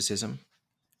of mysticism.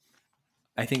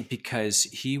 I think because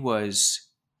he was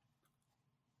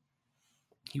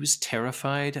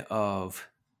terrified of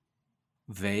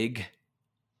vague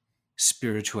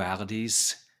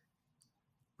spiritualities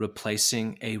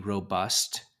replacing a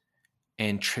robust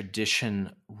and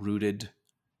tradition-rooted,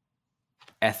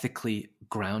 ethically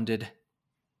grounded,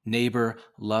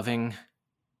 neighbor-loving,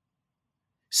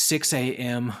 6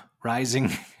 a.m.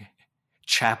 rising,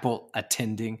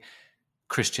 chapel-attending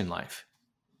Christian life.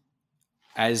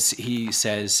 As he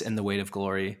says in The Weight of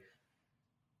Glory,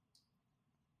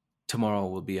 tomorrow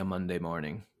will be a Monday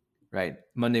morning, right?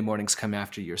 Monday mornings come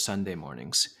after your Sunday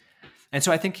mornings. And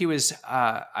so I think he was,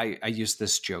 I use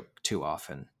this joke too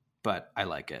often, but I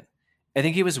like it. I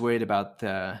think he was worried about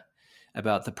the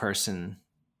person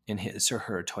in his or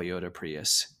her Toyota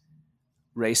Prius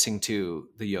racing to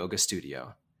the yoga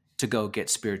studio to go get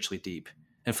spiritually deep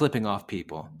and flipping off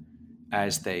people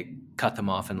as they cut them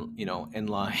off in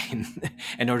line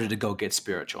in order to go get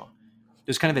spiritual.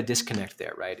 There's kind of a disconnect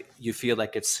there, right? You feel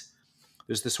like there's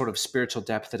this sort of spiritual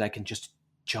depth that I can just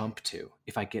jump to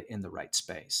if I get in the right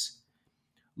space.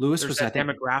 Lewis There's that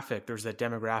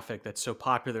demographic that's so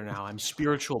popular now. I'm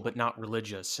spiritual but not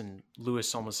religious, and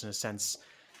Lewis, almost in a sense,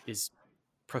 is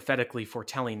prophetically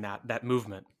foretelling that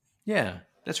movement. Yeah,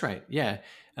 that's right. Yeah.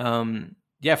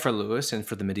 For Lewis and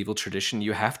for the medieval tradition,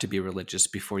 you have to be religious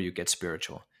before you get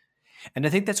spiritual. And I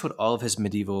think that's what all of his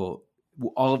medieval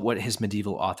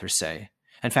authors say.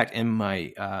 In fact, in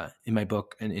my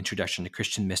book, An Introduction to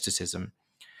Christian Mysticism,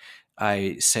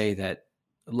 I say that,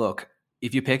 look,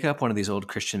 if you pick up one of these old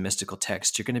Christian mystical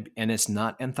texts, and it's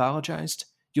not anthologized,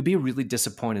 you'll be really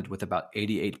disappointed with about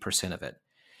 88% of it,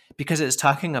 because it's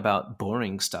talking about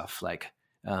boring stuff like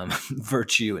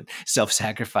virtue and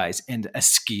self-sacrifice and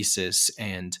ascesis,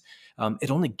 and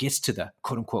it only gets to the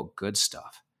quote unquote good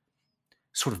stuff,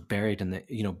 sort of buried in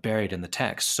the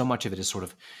text. So much of it is sort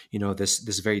of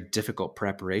this very difficult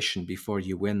preparation before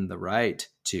you win the right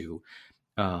to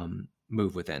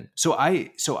move within. So I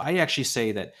actually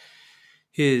say that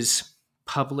his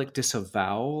public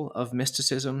disavowal of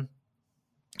mysticism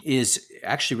is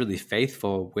actually really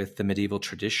faithful with the medieval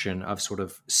tradition of sort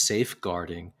of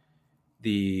safeguarding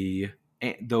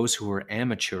those who are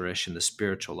amateurish in the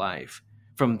spiritual life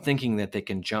from thinking that they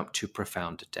can jump to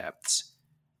profound depths.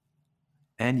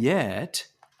 And yet,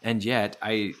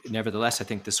 I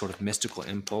think this sort of mystical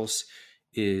impulse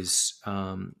is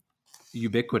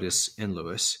ubiquitous in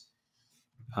Lewis.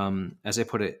 As I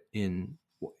put it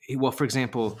for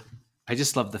example, I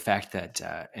just love the fact that,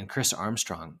 and Chris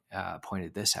Armstrong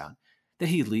pointed this out, that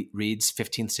he reads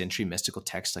 15th century mystical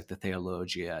texts like the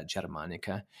Theologia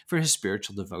Germanica for his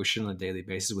spiritual devotion on a daily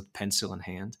basis with pencil in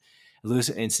hand. Lewis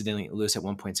at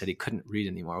one point said he couldn't read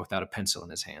anymore without a pencil in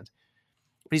his hand.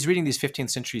 But he's reading these 15th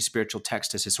century spiritual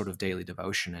texts as his sort of daily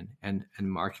devotion and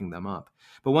marking them up.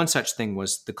 But one such thing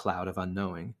was the Cloud of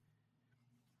Unknowing.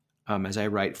 As I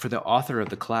write, for the author of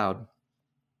the Cloud,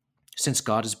 since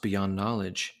God is beyond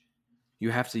knowledge, you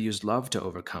have to use love to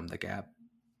overcome the gap.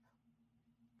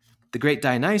 The Great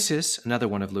Dionysius, another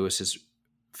one of Lewis's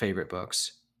favorite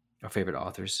books, or favorite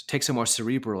authors, takes a more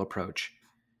cerebral approach.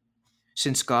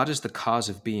 Since God is the cause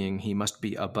of being, he must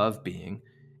be above being,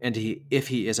 and if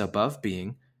he is above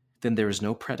being, then there is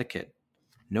no predicate,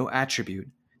 no attribute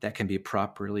that can be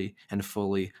properly and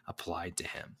fully applied to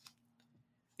him.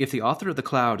 If the author of The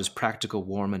Cloud is practical,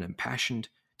 warm, and impassioned,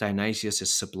 Dionysius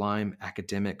is sublime,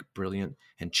 academic, brilliant,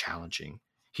 and challenging.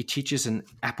 He teaches an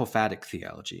apophatic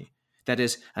theology, that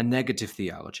is, a negative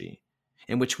theology,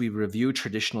 in which we review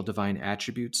traditional divine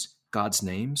attributes, God's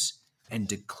names, and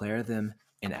declare them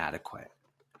inadequate.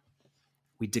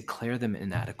 We declare them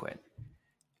inadequate.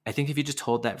 I think if you just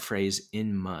hold that phrase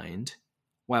in mind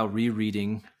while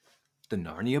rereading the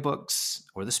Narnia books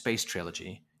or the Space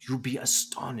Trilogy, you'll be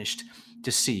astonished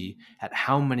to see at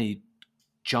how many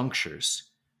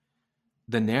junctures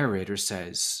the narrator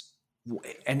says,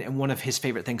 and one of his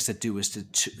favorite things to do is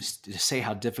to say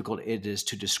how difficult it is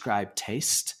to describe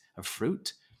taste of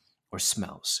fruit or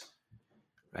smells,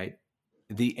 right?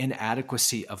 The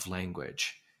inadequacy of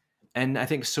language. And I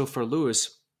think so for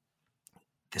Lewis,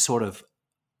 the sort of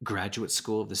graduate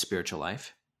school of the spiritual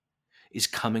life is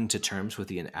coming to terms with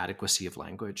the inadequacy of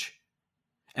language.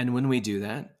 And when we do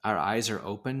that, our eyes are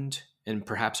opened and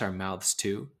perhaps our mouths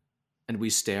too, and we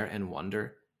stare and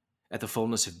wonder at the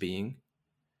fullness of being,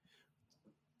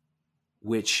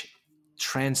 which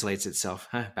translates itself,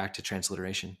 back to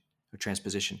transliteration or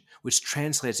transposition, which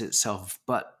translates itself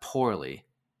but poorly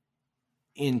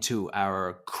into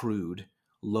our crude,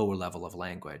 lower level of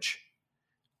language.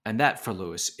 And that for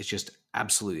Lewis is just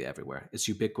absolutely everywhere. It's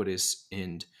ubiquitous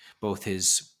in both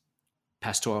his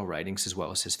pastoral writings as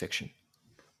well as his fiction.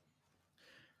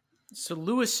 So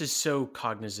Lewis is so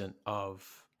cognizant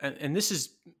of, and this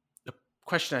is a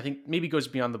question I think maybe goes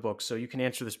beyond the book, so you can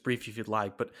answer this briefly if you'd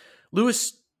like, but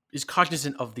Lewis is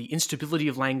cognizant of the instability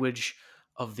of language,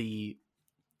 of the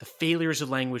failures of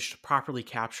language to properly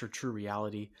capture true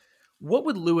reality. What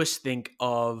would Lewis think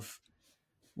of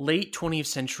late 20th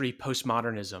century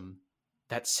postmodernism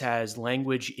that says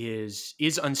language is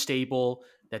unstable,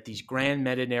 that these grand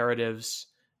meta-narratives,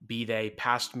 be they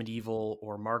past medieval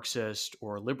or Marxist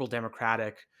or liberal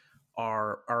democratic,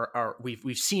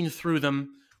 we've seen through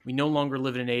them. We no longer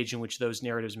live in an age in which those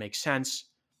narratives make sense.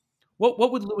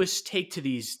 What would Lewis take to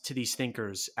these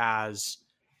thinkers as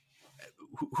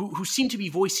who seem to be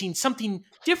voicing something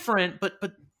different, but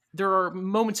there are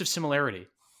moments of similarity?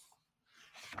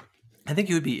 I think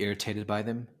you would be irritated by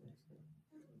them.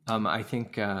 I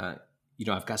think,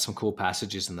 I've got some cool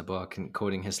passages in the book and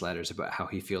quoting his letters about how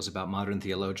he feels about modern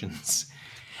theologians.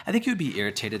 I think you would be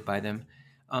irritated by them.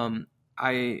 I'm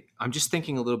just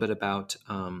thinking a little bit about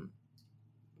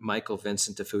Michael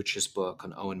Vincent DeFucci's book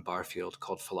on Owen Barfield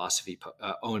called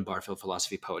Owen Barfield,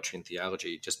 Philosophy, Poetry, and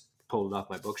Theology. Just pulled it off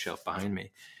my bookshelf behind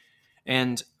me.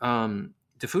 And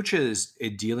DeFucci is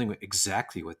dealing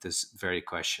exactly with this very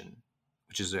question,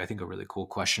 which is, I think, a really cool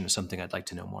question, something I'd like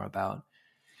to know more about.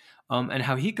 And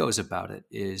how he goes about it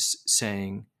is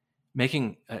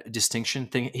making a distinction.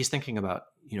 He's thinking about,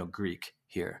 Greek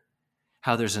here,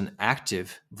 how there's an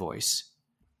active voice,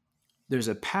 there's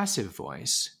a passive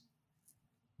voice,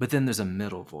 but then there's a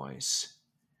middle voice.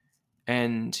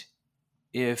 And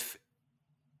if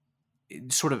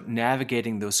sort of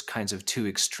navigating those kinds of two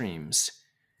extremes,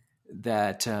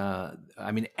 that,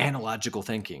 analogical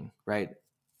thinking, right?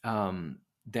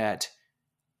 That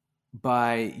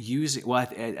by using,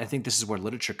 I think this is where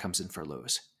literature comes in for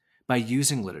Lewis. By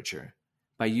using literature,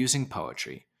 by using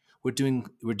poetry, we're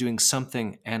doing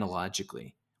something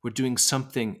analogically. We're doing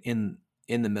something in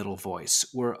the middle voice.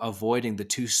 We're avoiding the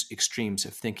two extremes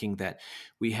of thinking that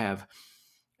we have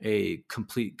a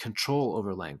complete control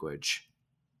over language,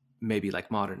 maybe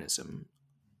like modernism,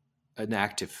 an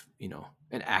active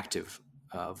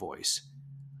voice,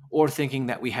 or thinking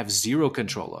that we have zero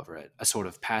control over it, a sort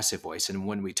of passive voice. And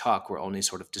when we talk, we're only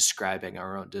sort of describing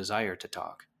our own desire to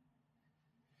talk.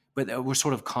 But we're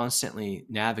sort of constantly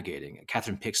navigating.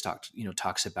 Catherine Pickstock,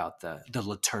 talks about the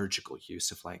liturgical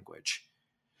use of language.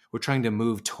 We're trying to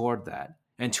move toward that.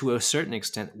 And to a certain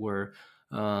extent, we're,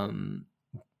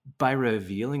 by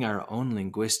revealing our own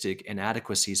linguistic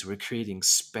inadequacies, we're creating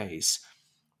space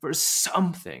for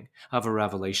something of a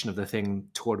revelation of the thing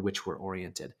toward which we're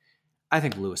oriented. I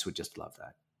think Lewis would just love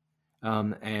that.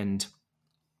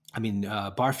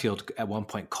 Barfield at one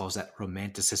point calls that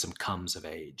romanticism comes of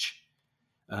age.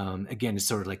 Again, it's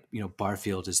sort of like,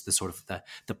 Barfield is the sort of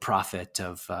the prophet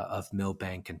of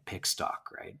Milbank and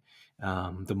Pickstock, right?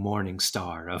 The morning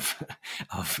star of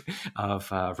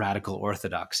radical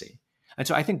orthodoxy. And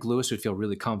so I think Lewis would feel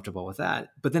really comfortable with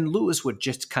that. But then Lewis would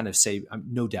just kind of say,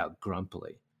 no doubt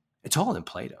grumpily, it's all in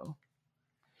Plato,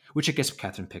 which I guess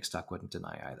Catherine Pickstock wouldn't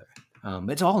deny either.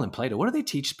 It's all in Plato. What do they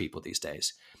teach people these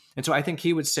days? And so I think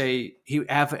he would say,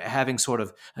 having sort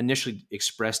of initially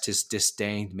expressed his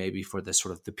disdain maybe for the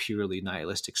sort of the purely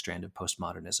nihilistic strand of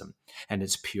postmodernism and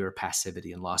its pure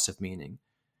passivity and loss of meaning,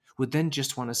 would then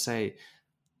just want to say,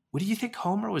 what do you think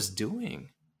Homer was doing?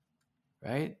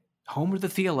 right? Homer the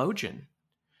theologian,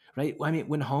 right? I mean,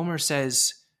 when Homer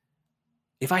says,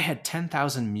 if I had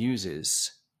 10,000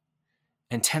 muses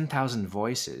and 10,000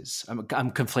 voices,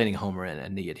 I'm conflating Homer and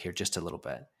Aeneid here just a little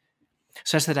bit,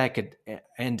 such that I could,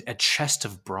 and a chest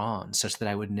of bronze, such that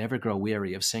I would never grow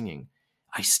weary of singing,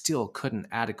 I still couldn't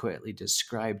adequately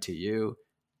describe to you.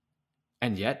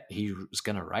 And yet he was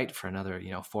going to write for another,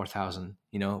 4,000,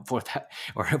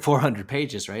 or 400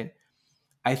 pages, right?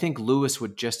 I think Lewis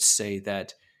would just say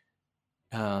that,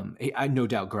 I no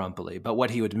doubt grumpily, but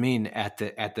what he would mean at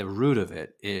the root of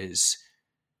it is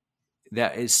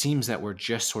that it seems that we're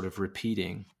just sort of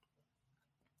repeating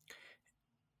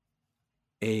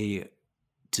a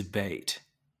debate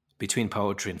between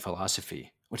poetry and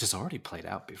philosophy, which has already played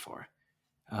out before.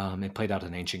 It played out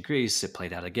in ancient Greece. It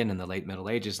played out again in the late Middle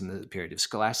Ages in the period of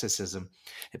scholasticism.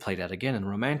 It played out again in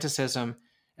Romanticism.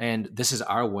 And this is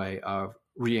our way of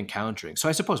re-encountering. So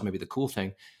I suppose maybe the cool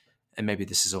thing, and maybe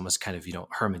this is almost kind of,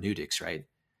 hermeneutics, right,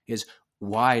 is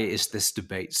why is this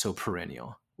debate so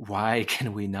perennial? Why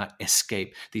can we not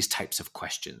escape these types of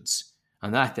questions?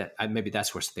 And maybe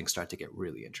that's where things start to get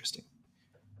really interesting.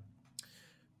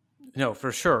 No,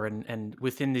 for sure. And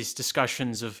within these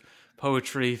discussions of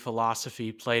poetry,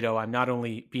 philosophy, Plato, I'm not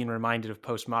only being reminded of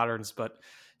postmoderns, but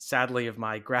sadly of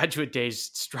my graduate days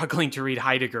struggling to read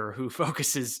Heidegger, who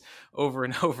focuses over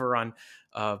and over on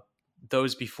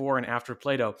those before and after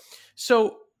Plato.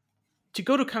 So to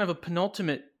go to kind of a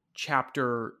penultimate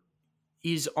chapter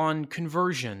is on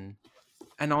conversion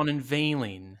and on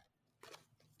unveiling.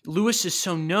 Lewis is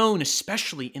so known,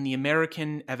 especially in the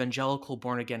American evangelical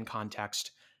born-again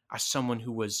context, as someone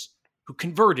who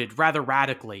converted rather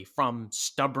radically from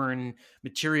stubborn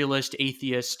materialist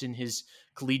atheist in his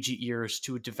collegiate years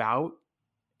to a devout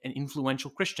and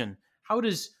influential Christian. How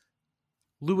does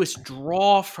Lewis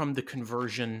draw from the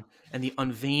conversion and the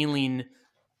unveiling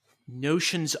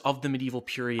notions of the medieval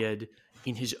period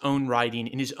in his own writing,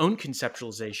 in his own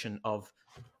conceptualization of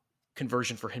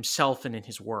conversion for himself and in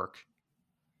his work?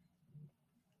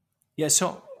 Yeah,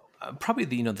 so probably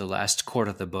the last quarter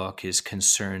of the book is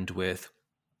concerned with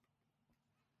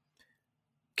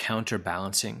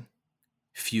counterbalancing,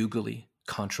 fugally,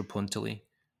 contrapuntally.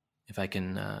 If I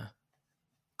can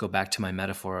go back to my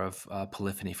metaphor of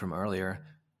polyphony from earlier,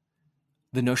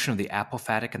 the notion of the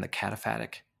apophatic and the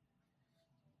cataphatic.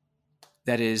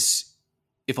 That is,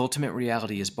 if ultimate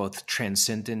reality is both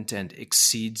transcendent and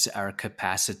exceeds our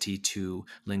capacity to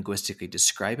linguistically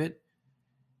describe it,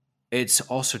 it's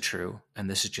also true, and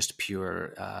this is just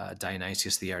pure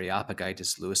Dionysius the Areopagite,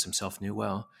 as Lewis himself knew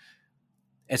well,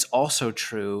 it's also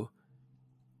true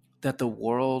that the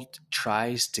world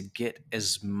tries to get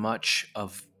as much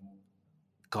of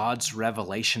God's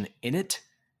revelation in it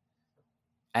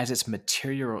as its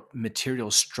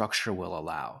material structure will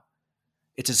allow.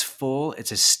 It's as full,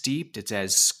 it's as steeped, it's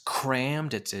as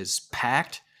crammed, it's as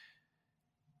packed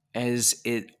as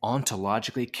it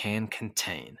ontologically can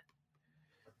contain.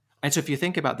 And so if you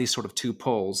think about these sort of two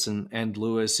poles, and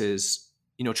Lewis is,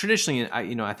 traditionally,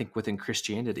 I think within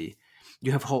Christianity,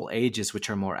 you have whole ages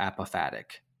which are more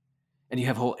apophatic, and you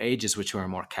have whole ages which are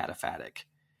more cataphatic.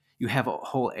 You have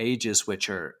whole ages which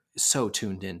are so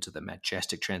tuned into the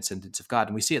majestic transcendence of God,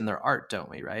 and we see it in their art, don't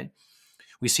we? Right?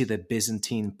 We see the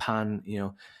Byzantine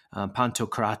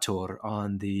Pantocrator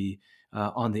on the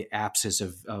apses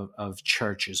of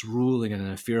churches, ruling in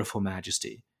a fearful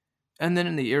majesty. And then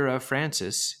in the era of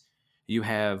Francis, you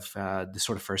have the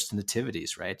sort of first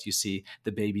nativities, right? You see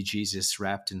the baby Jesus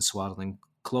wrapped in swaddling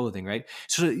clothing, right?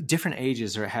 So different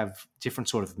ages have different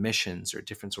sort of missions or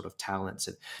different sort of talents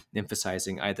at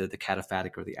emphasizing either the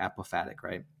cataphatic or the apophatic,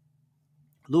 right?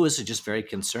 Lewis is just very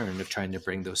concerned of trying to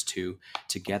bring those two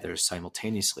together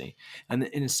simultaneously. And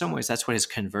in some ways, that's what his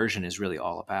conversion is really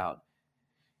all about.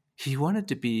 He wanted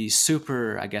to be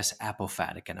super, I guess,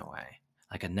 apophatic in a way,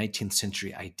 like a 19th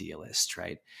century idealist,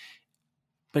 right?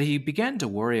 But he began to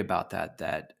worry about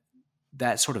that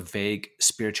sort of vague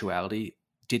spirituality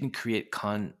didn't create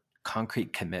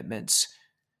concrete commitments,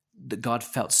 that God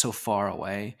felt so far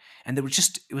away, and it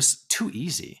was too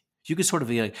easy. You could sort of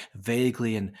be like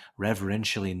vaguely and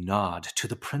reverentially nod to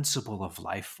the principle of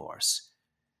life force,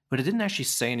 but it didn't actually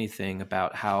say anything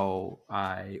about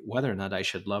whether or not I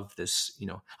should love this,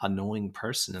 annoying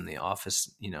person in the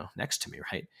office, next to me,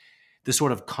 right? The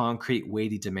sort of concrete,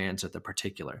 weighty demands of the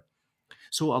particular.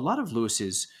 So a lot of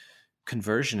Lewis's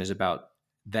conversion is about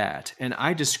that, and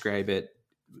I describe it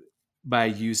by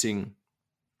using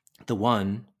the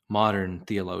one modern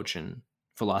theologian,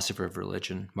 philosopher of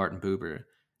religion, Martin Buber,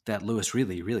 that Lewis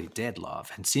really, really did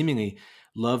love and seemingly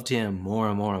loved him more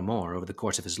and more and more over the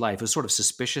course of his life. Was sort of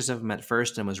suspicious of him at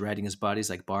first and was writing his buddies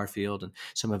like Barfield and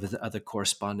some of the other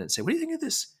correspondents say, what do you think of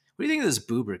this? What do you think of this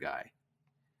Buber guy?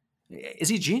 Is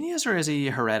he genius or is he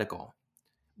heretical?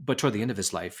 But toward the end of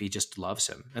his life, he just loves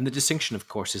him. And the distinction, of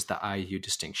course, is the I-you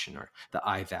distinction or the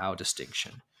I-thou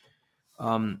distinction.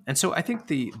 And so I think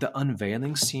the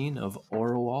unveiling scene of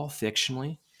Orual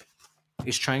fictionally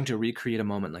is trying to recreate a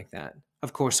moment like that.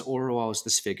 Of course, Orual is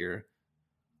this figure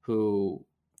who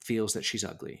feels that she's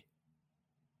ugly.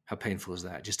 How painful is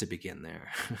that, just to begin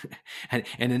there? and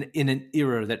in an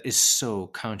era that is so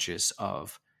conscious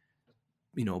of,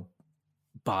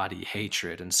 body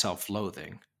hatred and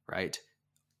self-loathing, right?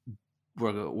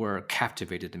 We're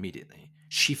captivated immediately.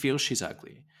 She feels she's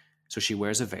ugly, so she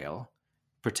wears a veil,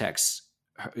 protects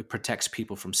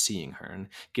people from seeing her, and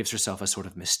gives herself a sort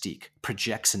of mystique,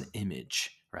 projects an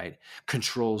image, right?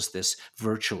 Controls this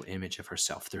virtual image of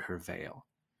herself through her veil.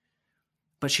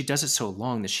 But she does it so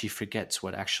long that she forgets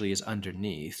what actually is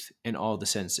underneath in all the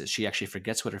senses. She actually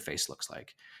forgets what her face looks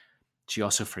like. She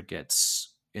also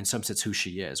forgets, in some sense, who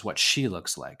she is, what she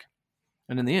looks like.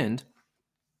 And in the end,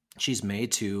 she's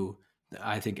made to,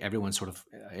 I think everyone sort of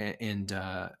in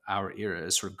our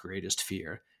era's sort of greatest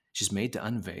fear, she's made to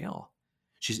unveil.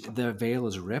 The veil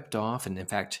is ripped off, and in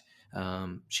fact,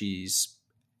 she's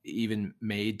even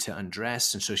made to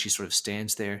undress, and so she sort of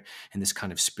stands there in this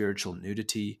kind of spiritual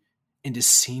nudity and is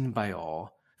seen by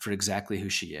all for exactly who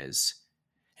she is.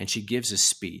 And she gives a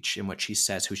speech in which she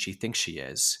says who she thinks she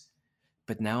is,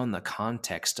 but now in the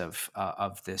context of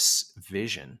this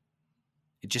vision,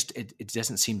 it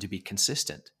doesn't seem to be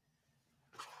consistent.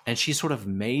 And she's sort of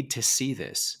made to see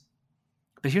this.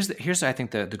 But here's I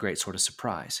think the great sort of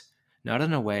surprise. Not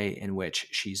in a way in which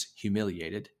she's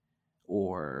humiliated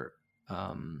or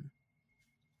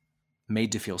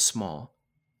made to feel small,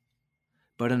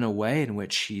 but in a way in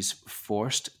which she's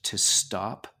forced to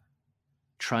stop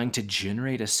trying to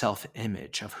generate a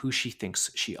self-image of who she thinks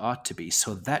she ought to be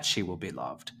so that she will be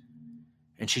loved.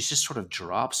 And she just sort of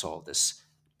drops all this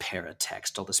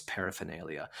paratext, all this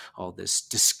paraphernalia, all this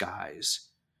disguise,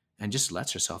 and just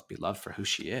lets herself be loved for who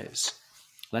she is.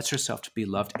 Lets herself to be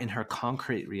loved in her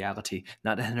concrete reality,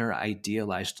 not in her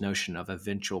idealized notion of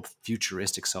eventual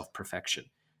futuristic self-perfection.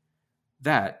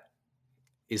 That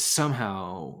is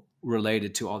somehow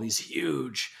related to all these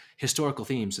huge historical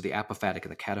themes of the apophatic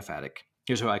and the cataphatic.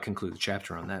 Here's how I conclude the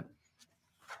chapter on that.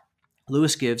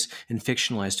 Lewis gives in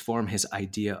fictionalized form his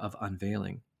idea of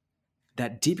unveiling.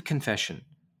 That deep confession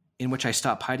in which I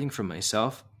stop hiding from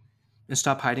myself and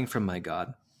stop hiding from my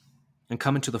God and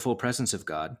come into the full presence of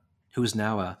God, who is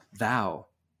now a thou,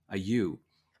 a you,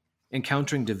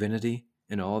 encountering divinity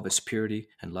in all of its purity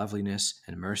and loveliness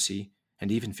and mercy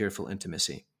and even fearful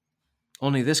intimacy.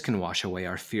 Only this can wash away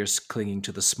our fierce clinging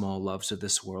to the small loves of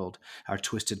this world, our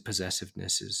twisted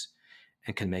possessivenesses,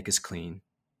 and can make us clean.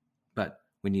 But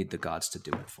we need the gods to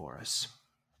do it for us.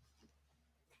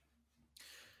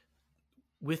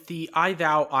 With the I,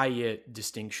 thou, I, it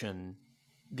distinction,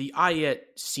 the I, it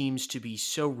seems to be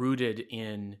so rooted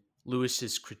in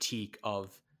Lewis's critique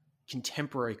of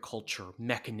contemporary culture,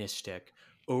 mechanistic,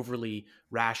 overly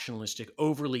rationalistic,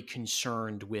 overly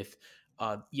concerned with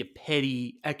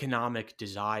petty economic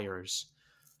desires.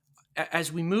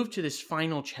 As we move to this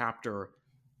final chapter,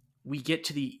 we get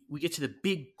to the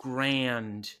big,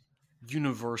 grand,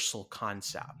 universal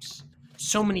concepts.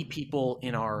 So many people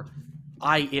in our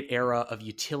I-it era of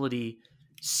utility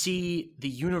see the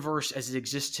universe as it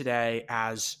exists today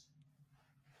as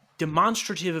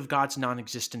demonstrative of God's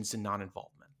non-existence and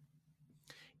non-involvement.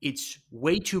 It's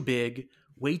way too big,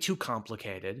 way too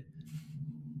complicated,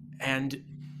 and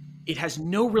it has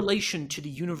no relation to the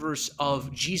universe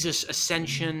of Jesus'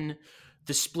 ascension,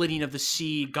 the splitting of the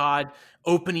sea, God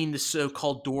opening the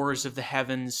so-called doors of the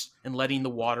heavens and letting the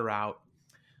water out.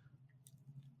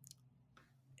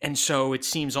 And so it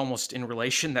seems almost in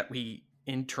relation that we,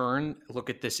 in turn, look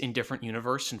at this indifferent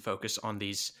universe and focus on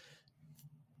these,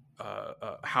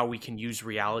 how we can use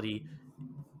reality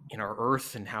in our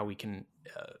earth and how we can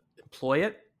employ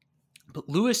it. But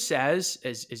Lewis says,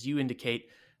 as you indicate,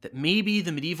 that maybe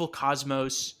the medieval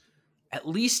cosmos, at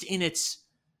least in its,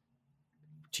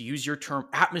 to use your term,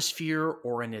 atmosphere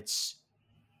or in its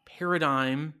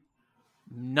paradigm,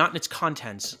 not in its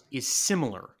contents, is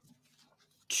similar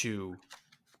to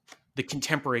the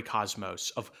contemporary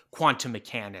cosmos of quantum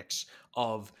mechanics,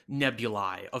 of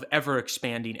nebulae, of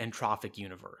ever-expanding entrophic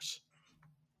universe.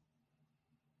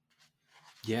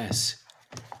 Yes.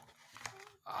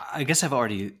 I guess I've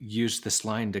already used this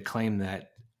line to claim that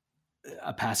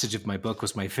a passage of my book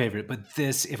was my favorite, but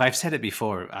this, if I've said it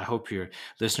before, I hope your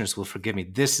listeners will forgive me.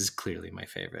 This is clearly my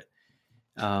favorite.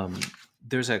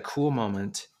 There's a cool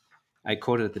moment I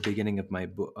quoted at the beginning of my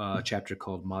chapter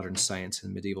called Modern Science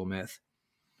and Medieval Myth,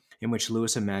 in which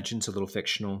Lewis imagines a little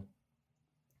fictional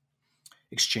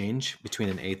exchange between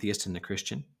an atheist and a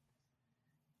Christian.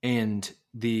 And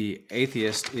the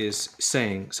atheist is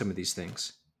saying some of these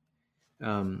things.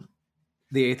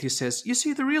 The atheist says, you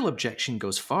see, the real objection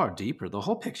goes far deeper. The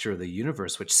whole picture of the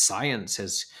universe, which science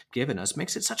has given us,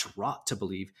 makes it such rot to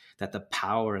believe that the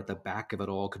power at the back of it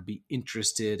all could be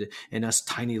interested in us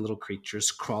tiny little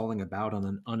creatures crawling about on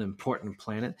an unimportant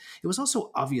planet. It was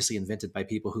also obviously invented by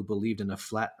people who believed in a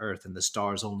flat earth and the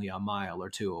stars only a mile or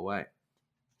two away.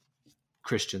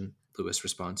 Christian, Lewis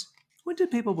responds, when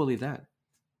did people believe that?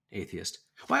 Atheist,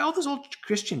 why, all those old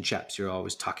Christian chaps you're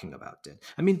always talking about did.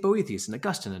 I mean, Boethius and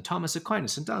Augustine and Thomas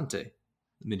Aquinas and Dante.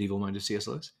 The medieval mind of C.S.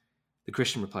 Lewis. The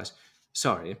Christian replies,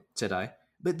 sorry, said I,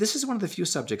 but this is one of the few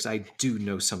subjects I do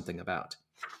know something about.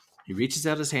 He reaches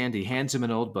out his hand, he hands him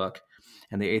an old book,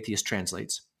 and the atheist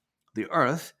translates, the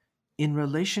earth, in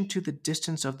relation to the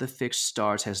distance of the fixed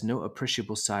stars, has no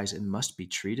appreciable size and must be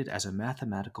treated as a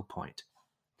mathematical point.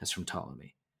 That's from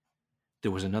Ptolemy.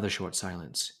 There was another short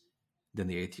silence. Then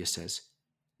the atheist says,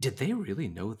 did they really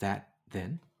know that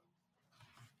then?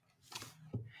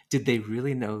 Did they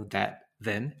really know that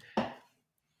then?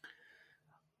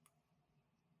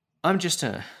 I don't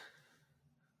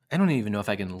even know if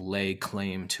I can lay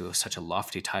claim to such a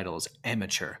lofty title as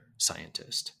amateur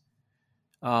scientist.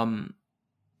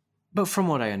 But from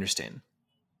what I understand,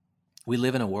 we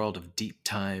live in a world of deep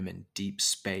time and deep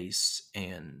space,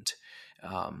 and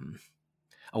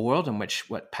a world in which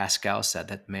what Pascal said,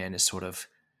 that man is sort of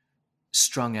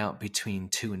strung out between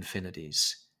two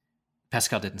infinities.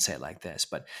 Pascal didn't say it like this,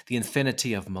 but the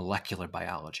infinity of molecular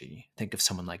biology. Think of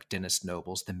someone like Dennis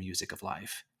Noble's The Music of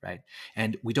Life, right?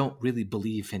 And we don't really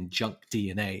believe in junk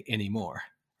DNA anymore,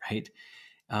 right?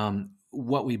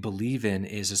 What we believe in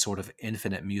is a sort of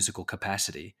infinite musical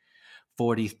capacity.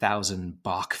 40,000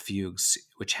 Bach fugues,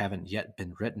 which haven't yet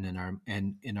been written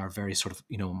in our very sort of,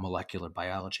 molecular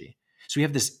biology. So we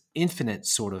have this infinite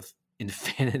sort of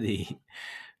infinity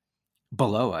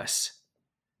below us.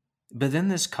 But then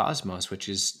this cosmos, which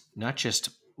is not just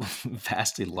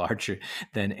vastly larger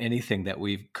than anything that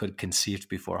we could conceive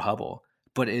before Hubble,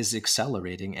 but is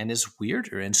accelerating and is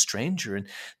weirder and stranger. And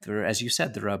there, as you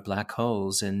said, there are black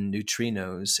holes and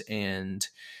neutrinos and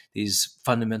these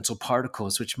fundamental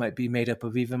particles, which might be made up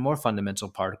of even more fundamental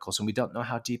particles. And we don't know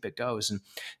how deep it goes. And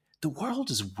the world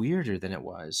is weirder than it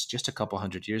was just a couple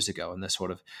hundred years ago in the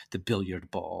sort of the billiard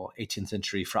ball, 18th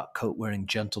century frock coat wearing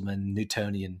gentleman,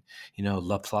 Newtonian,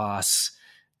 Laplace,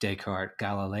 Descartes,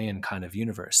 Galilean kind of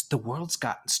universe. The world's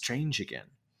gotten strange again.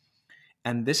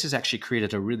 And this has actually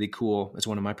created a really cool, as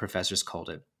one of my professors called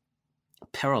it,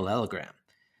 parallelogram.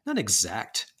 Not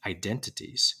exact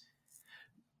identities,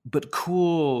 but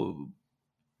cool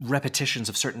repetitions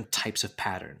of certain types of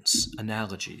patterns,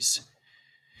 analogies,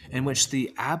 in which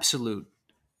the absolute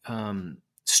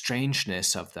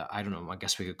strangeness of the, I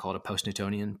guess we could call it a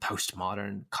post-Newtonian,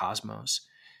 postmodern cosmos,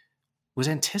 was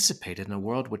anticipated in a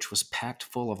world which was packed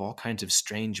full of all kinds of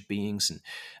strange beings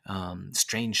and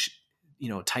strange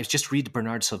types. Just read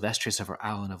Bernard Silvestris or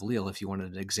Alan of Lille if you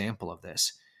wanted an example of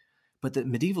this. But the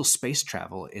medieval space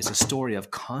travel is a story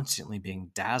of constantly being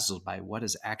dazzled by what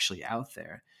is actually out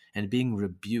there and being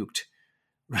rebuked,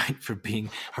 right, for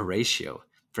being Horatio,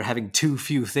 for having too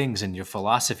few things in your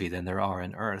philosophy than there are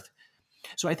in Earth.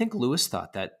 So I think Lewis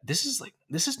thought that this is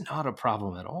not a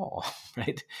problem at all,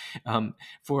 right?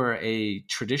 For a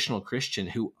traditional Christian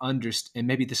who understands, and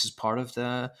maybe this is part of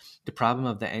the problem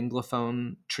of the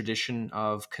Anglophone tradition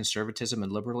of conservatism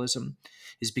and liberalism,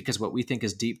 is because what we think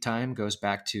is deep time goes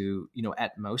back to,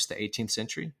 at most the 18th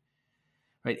century.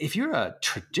 Right? If you're a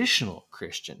traditional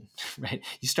Christian, right,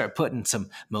 you start putting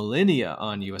some millennia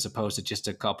on you as opposed to just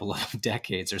a couple of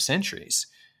decades or centuries.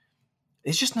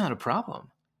 It's just not a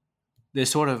problem.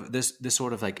 This sort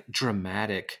of like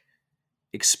dramatic,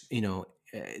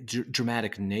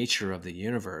 dramatic nature of the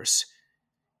universe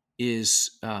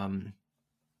is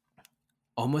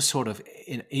almost sort of,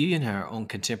 even in our own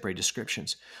contemporary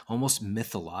descriptions, almost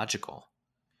mythological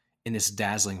in its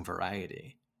dazzling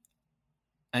variety.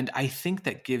 And I think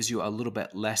that gives you a little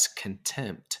bit less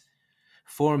contempt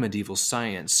for medieval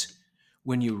science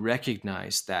when you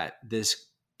recognize that the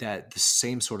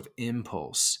same sort of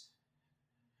impulse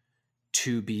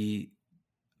to be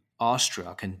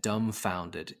awestruck and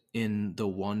dumbfounded in the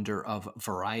wonder of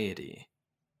variety,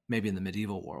 maybe in the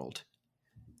medieval world,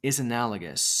 is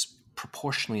analogous,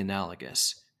 proportionally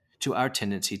analogous to our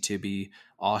tendency to be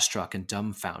awestruck and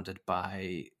dumbfounded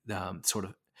by the sort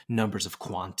of numbers of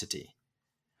quantity.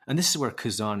 And this is where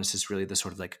Cusanus is really the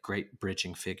sort of like great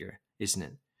bridging figure, isn't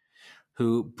it?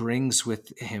 Who brings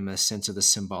with him a sense of the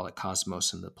symbolic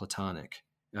cosmos and the Platonic,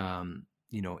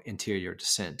 interior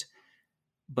descent,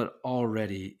 but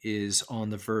already is on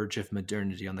the verge of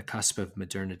modernity, on the cusp of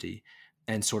modernity,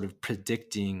 and sort of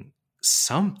predicting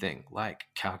something like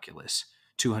calculus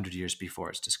 200 years before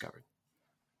it's discovered.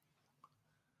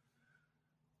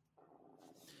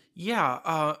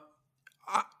 Yeah,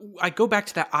 I go back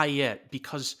to that ayet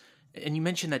because, and you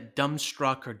mentioned that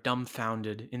dumbstruck or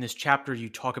dumbfounded. In this chapter, you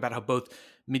talk about how both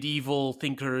medieval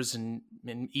thinkers and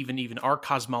even our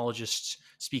cosmologists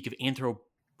speak of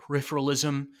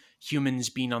anthroperipheralism, humans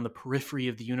being on the periphery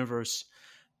of the universe.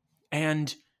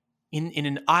 And in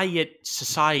an ayat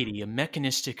society, a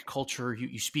mechanistic culture,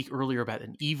 you speak earlier about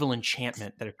an evil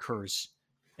enchantment that occurs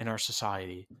in our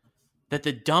society. That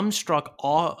the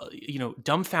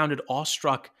dumbfounded,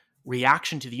 awestruck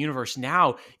reaction to the universe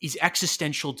now is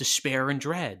existential despair and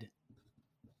dread.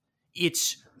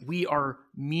 We are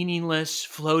meaningless,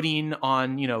 floating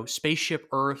on, spaceship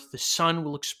Earth. The sun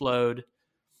will explode.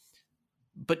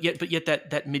 But yet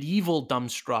that medieval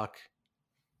dumbstruck,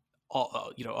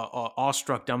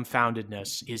 awestruck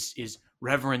dumbfoundedness is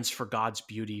reverence for God's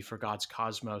beauty, for God's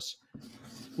cosmos.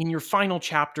 In your final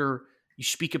chapter, you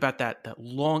speak about that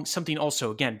long, something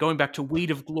also, again, going back to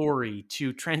weight of glory,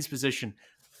 to transposition,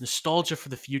 nostalgia for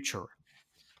the future.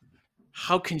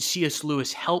 How can C.S.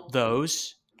 Lewis help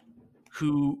those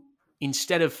who,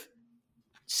 instead of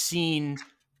seeing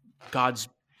God's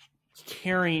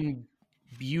caring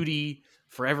beauty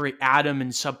for every atom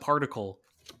and subparticle,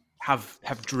 have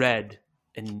dread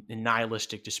and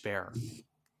nihilistic despair?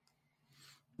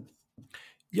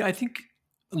 Yeah, I think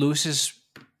Lewis is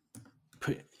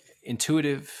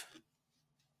intuitive,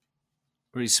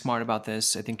 really smart about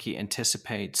this. I think he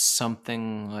anticipates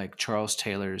something like Charles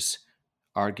Taylor's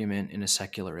argument in A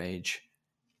Secular Age,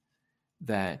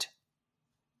 that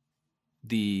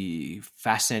the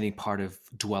fascinating part of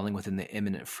dwelling within the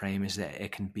immanent frame is that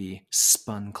it can be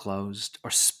spun closed or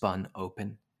spun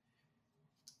open.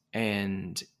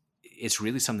 And it's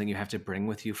really something you have to bring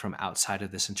with you from outside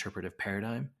of this interpretive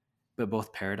paradigm, but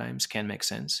both paradigms can make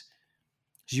sense.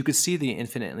 You could see the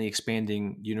infinitely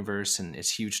expanding universe and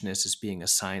its hugeness as being a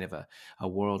sign of a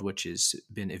world which has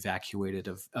been evacuated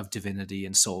of divinity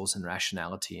and souls and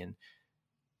rationality.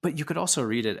 But you could also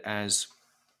read it as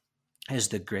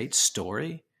the great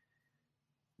story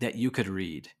that you could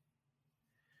read,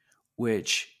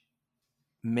 which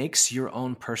makes your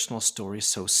own personal story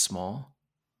so small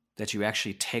that you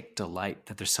actually take delight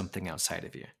that there's something outside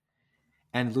of you.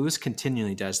 And Lewis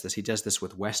continually does this. He does this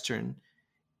with Western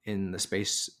in the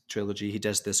Space Trilogy. He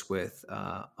does this with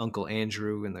Uncle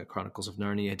Andrew in the Chronicles of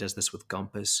Narnia. He does this with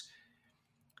Gumpus.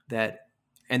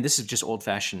 And this is just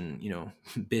old-fashioned,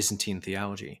 Byzantine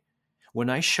theology. When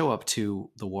I show up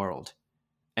to the world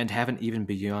and haven't even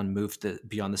moved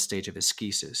beyond the stage of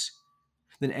ascesis,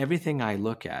 then everything I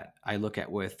look at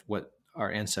with what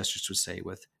our ancestors would say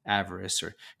with avarice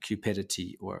or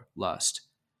cupidity or lust.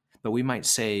 But we might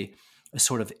say a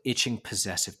sort of itching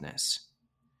possessiveness.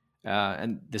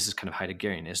 And this is kind of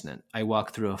Heideggerian, isn't it? I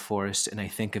walk through a forest and I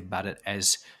think about it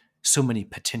as so many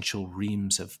potential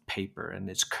reams of paper, and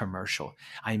it's commercial.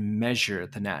 I measure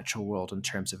the natural world in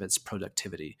terms of its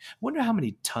productivity. I wonder how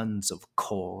many tons of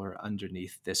coal are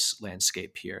underneath this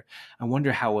landscape here. I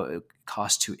wonder how it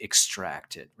costs to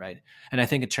extract it, right? And I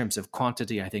think in terms of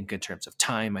quantity, I think in terms of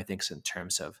time, I think in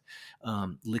terms of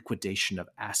liquidation of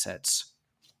assets,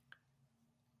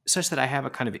 such that I have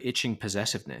a kind of itching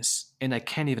possessiveness, and I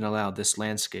can't even allow this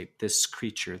landscape, this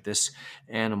creature, this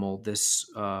animal, this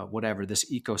whatever,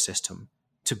 this ecosystem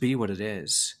to be what it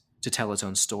is, to tell its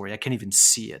own story. I can't even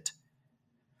see it.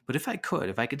 But if I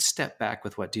could step back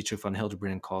with what Dietrich von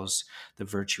Hildebrand calls the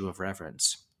virtue of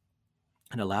reverence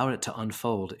and allow it to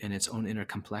unfold in its own inner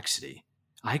complexity,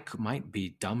 I might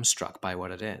be dumbstruck by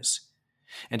what it is.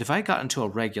 And if I got into a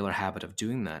regular habit of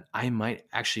doing that, I might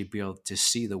actually be able to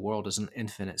see the world as an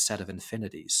infinite set of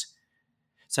infinities,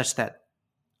 such that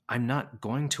I'm not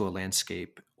going to a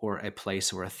landscape or a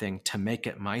place or a thing to make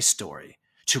it my story,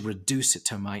 to reduce it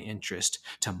to my interest,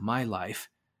 to my life,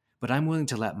 but I'm willing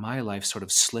to let my life sort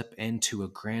of slip into a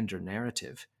grander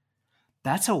narrative.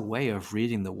 That's a way of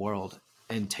reading the world,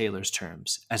 in Taylor's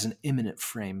terms, as an immanent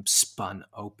frame spun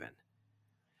open.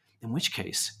 In which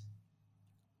case,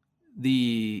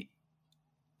 the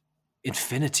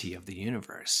infinity of the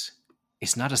universe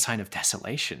is not a sign of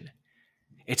desolation.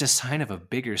 It's a sign of a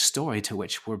bigger story to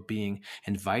which we're being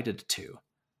invited to,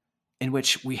 in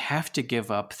which we have to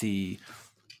give up the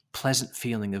pleasant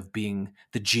feeling of being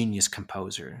the genius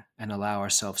composer and allow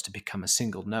ourselves to become a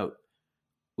single note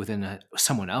within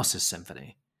someone else's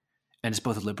symphony. And it's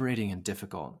both liberating and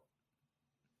difficult.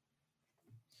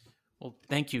 Well,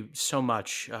 thank you so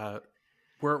much.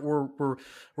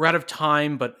 We're out of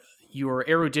time, but your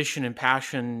erudition and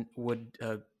passion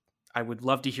I would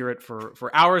love to hear it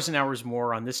for hours and hours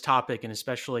more on this topic, and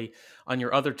especially on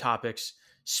your other topics.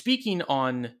 Speaking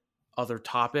on other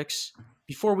topics,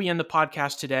 before we end the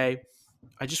podcast today,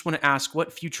 I just want to ask,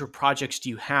 what future projects do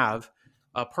you have?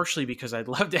 Partially because I'd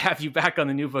love to have you back on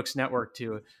the New Books Network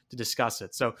to discuss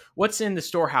it. So what's in the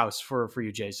storehouse for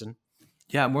you, Jason?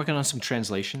 Yeah, I'm working on some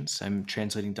translations. I'm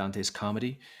translating Dante's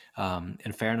comedy,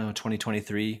 Inferno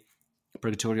 2023,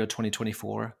 Purgatorio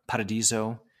 2024,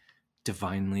 Paradiso,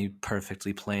 Divinely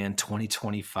Perfectly Planned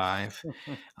 2025.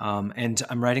 And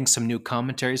I'm writing some new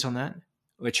commentaries on that,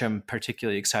 which I'm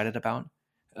particularly excited about.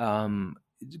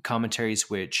 Commentaries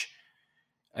which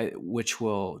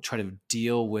will try to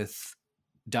deal with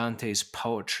Dante's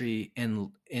poetry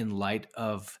in light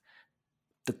of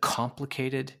the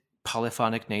complicated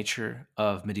polyphonic nature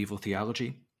of medieval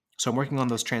theology. So I'm working on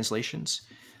those translations.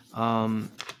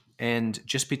 And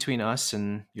just between us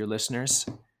and your listeners,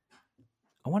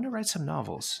 I want to write some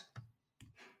novels.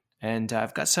 And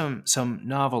I've got some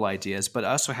novel ideas, but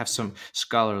I also have some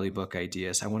scholarly book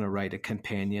ideas. I want to write a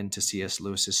companion to C.S.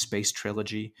 Lewis's Space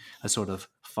Trilogy, a sort of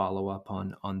follow-up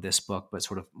on this book, but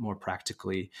sort of more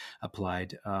practically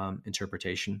applied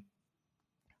interpretation.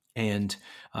 And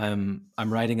I'm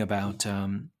writing about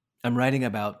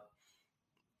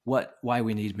why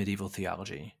we need medieval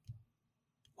theology.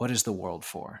 What is the world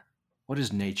for? What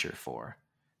is nature for?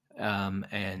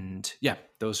 And yeah,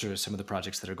 those are some of the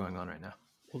projects that are going on right now.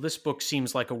 Well, this book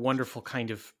seems like a wonderful kind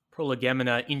of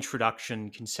prolegomena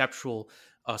introduction, conceptual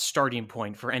starting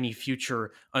point for any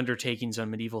future undertakings on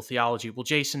medieval theology. Well,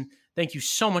 Jason, thank you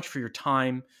so much for your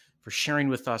time, for sharing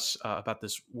with us about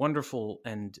this wonderful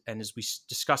and as we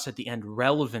discuss at the end,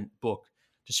 relevant book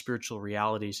to spiritual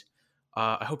realities.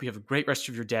 I hope you have a great rest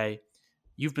of your day.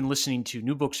 You've been listening to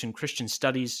New Books in Christian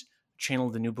Studies, channel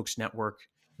of the New Books Network,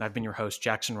 and I've been your host,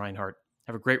 Jackson Reinhardt.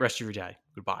 Have a great rest of your day.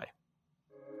 Goodbye.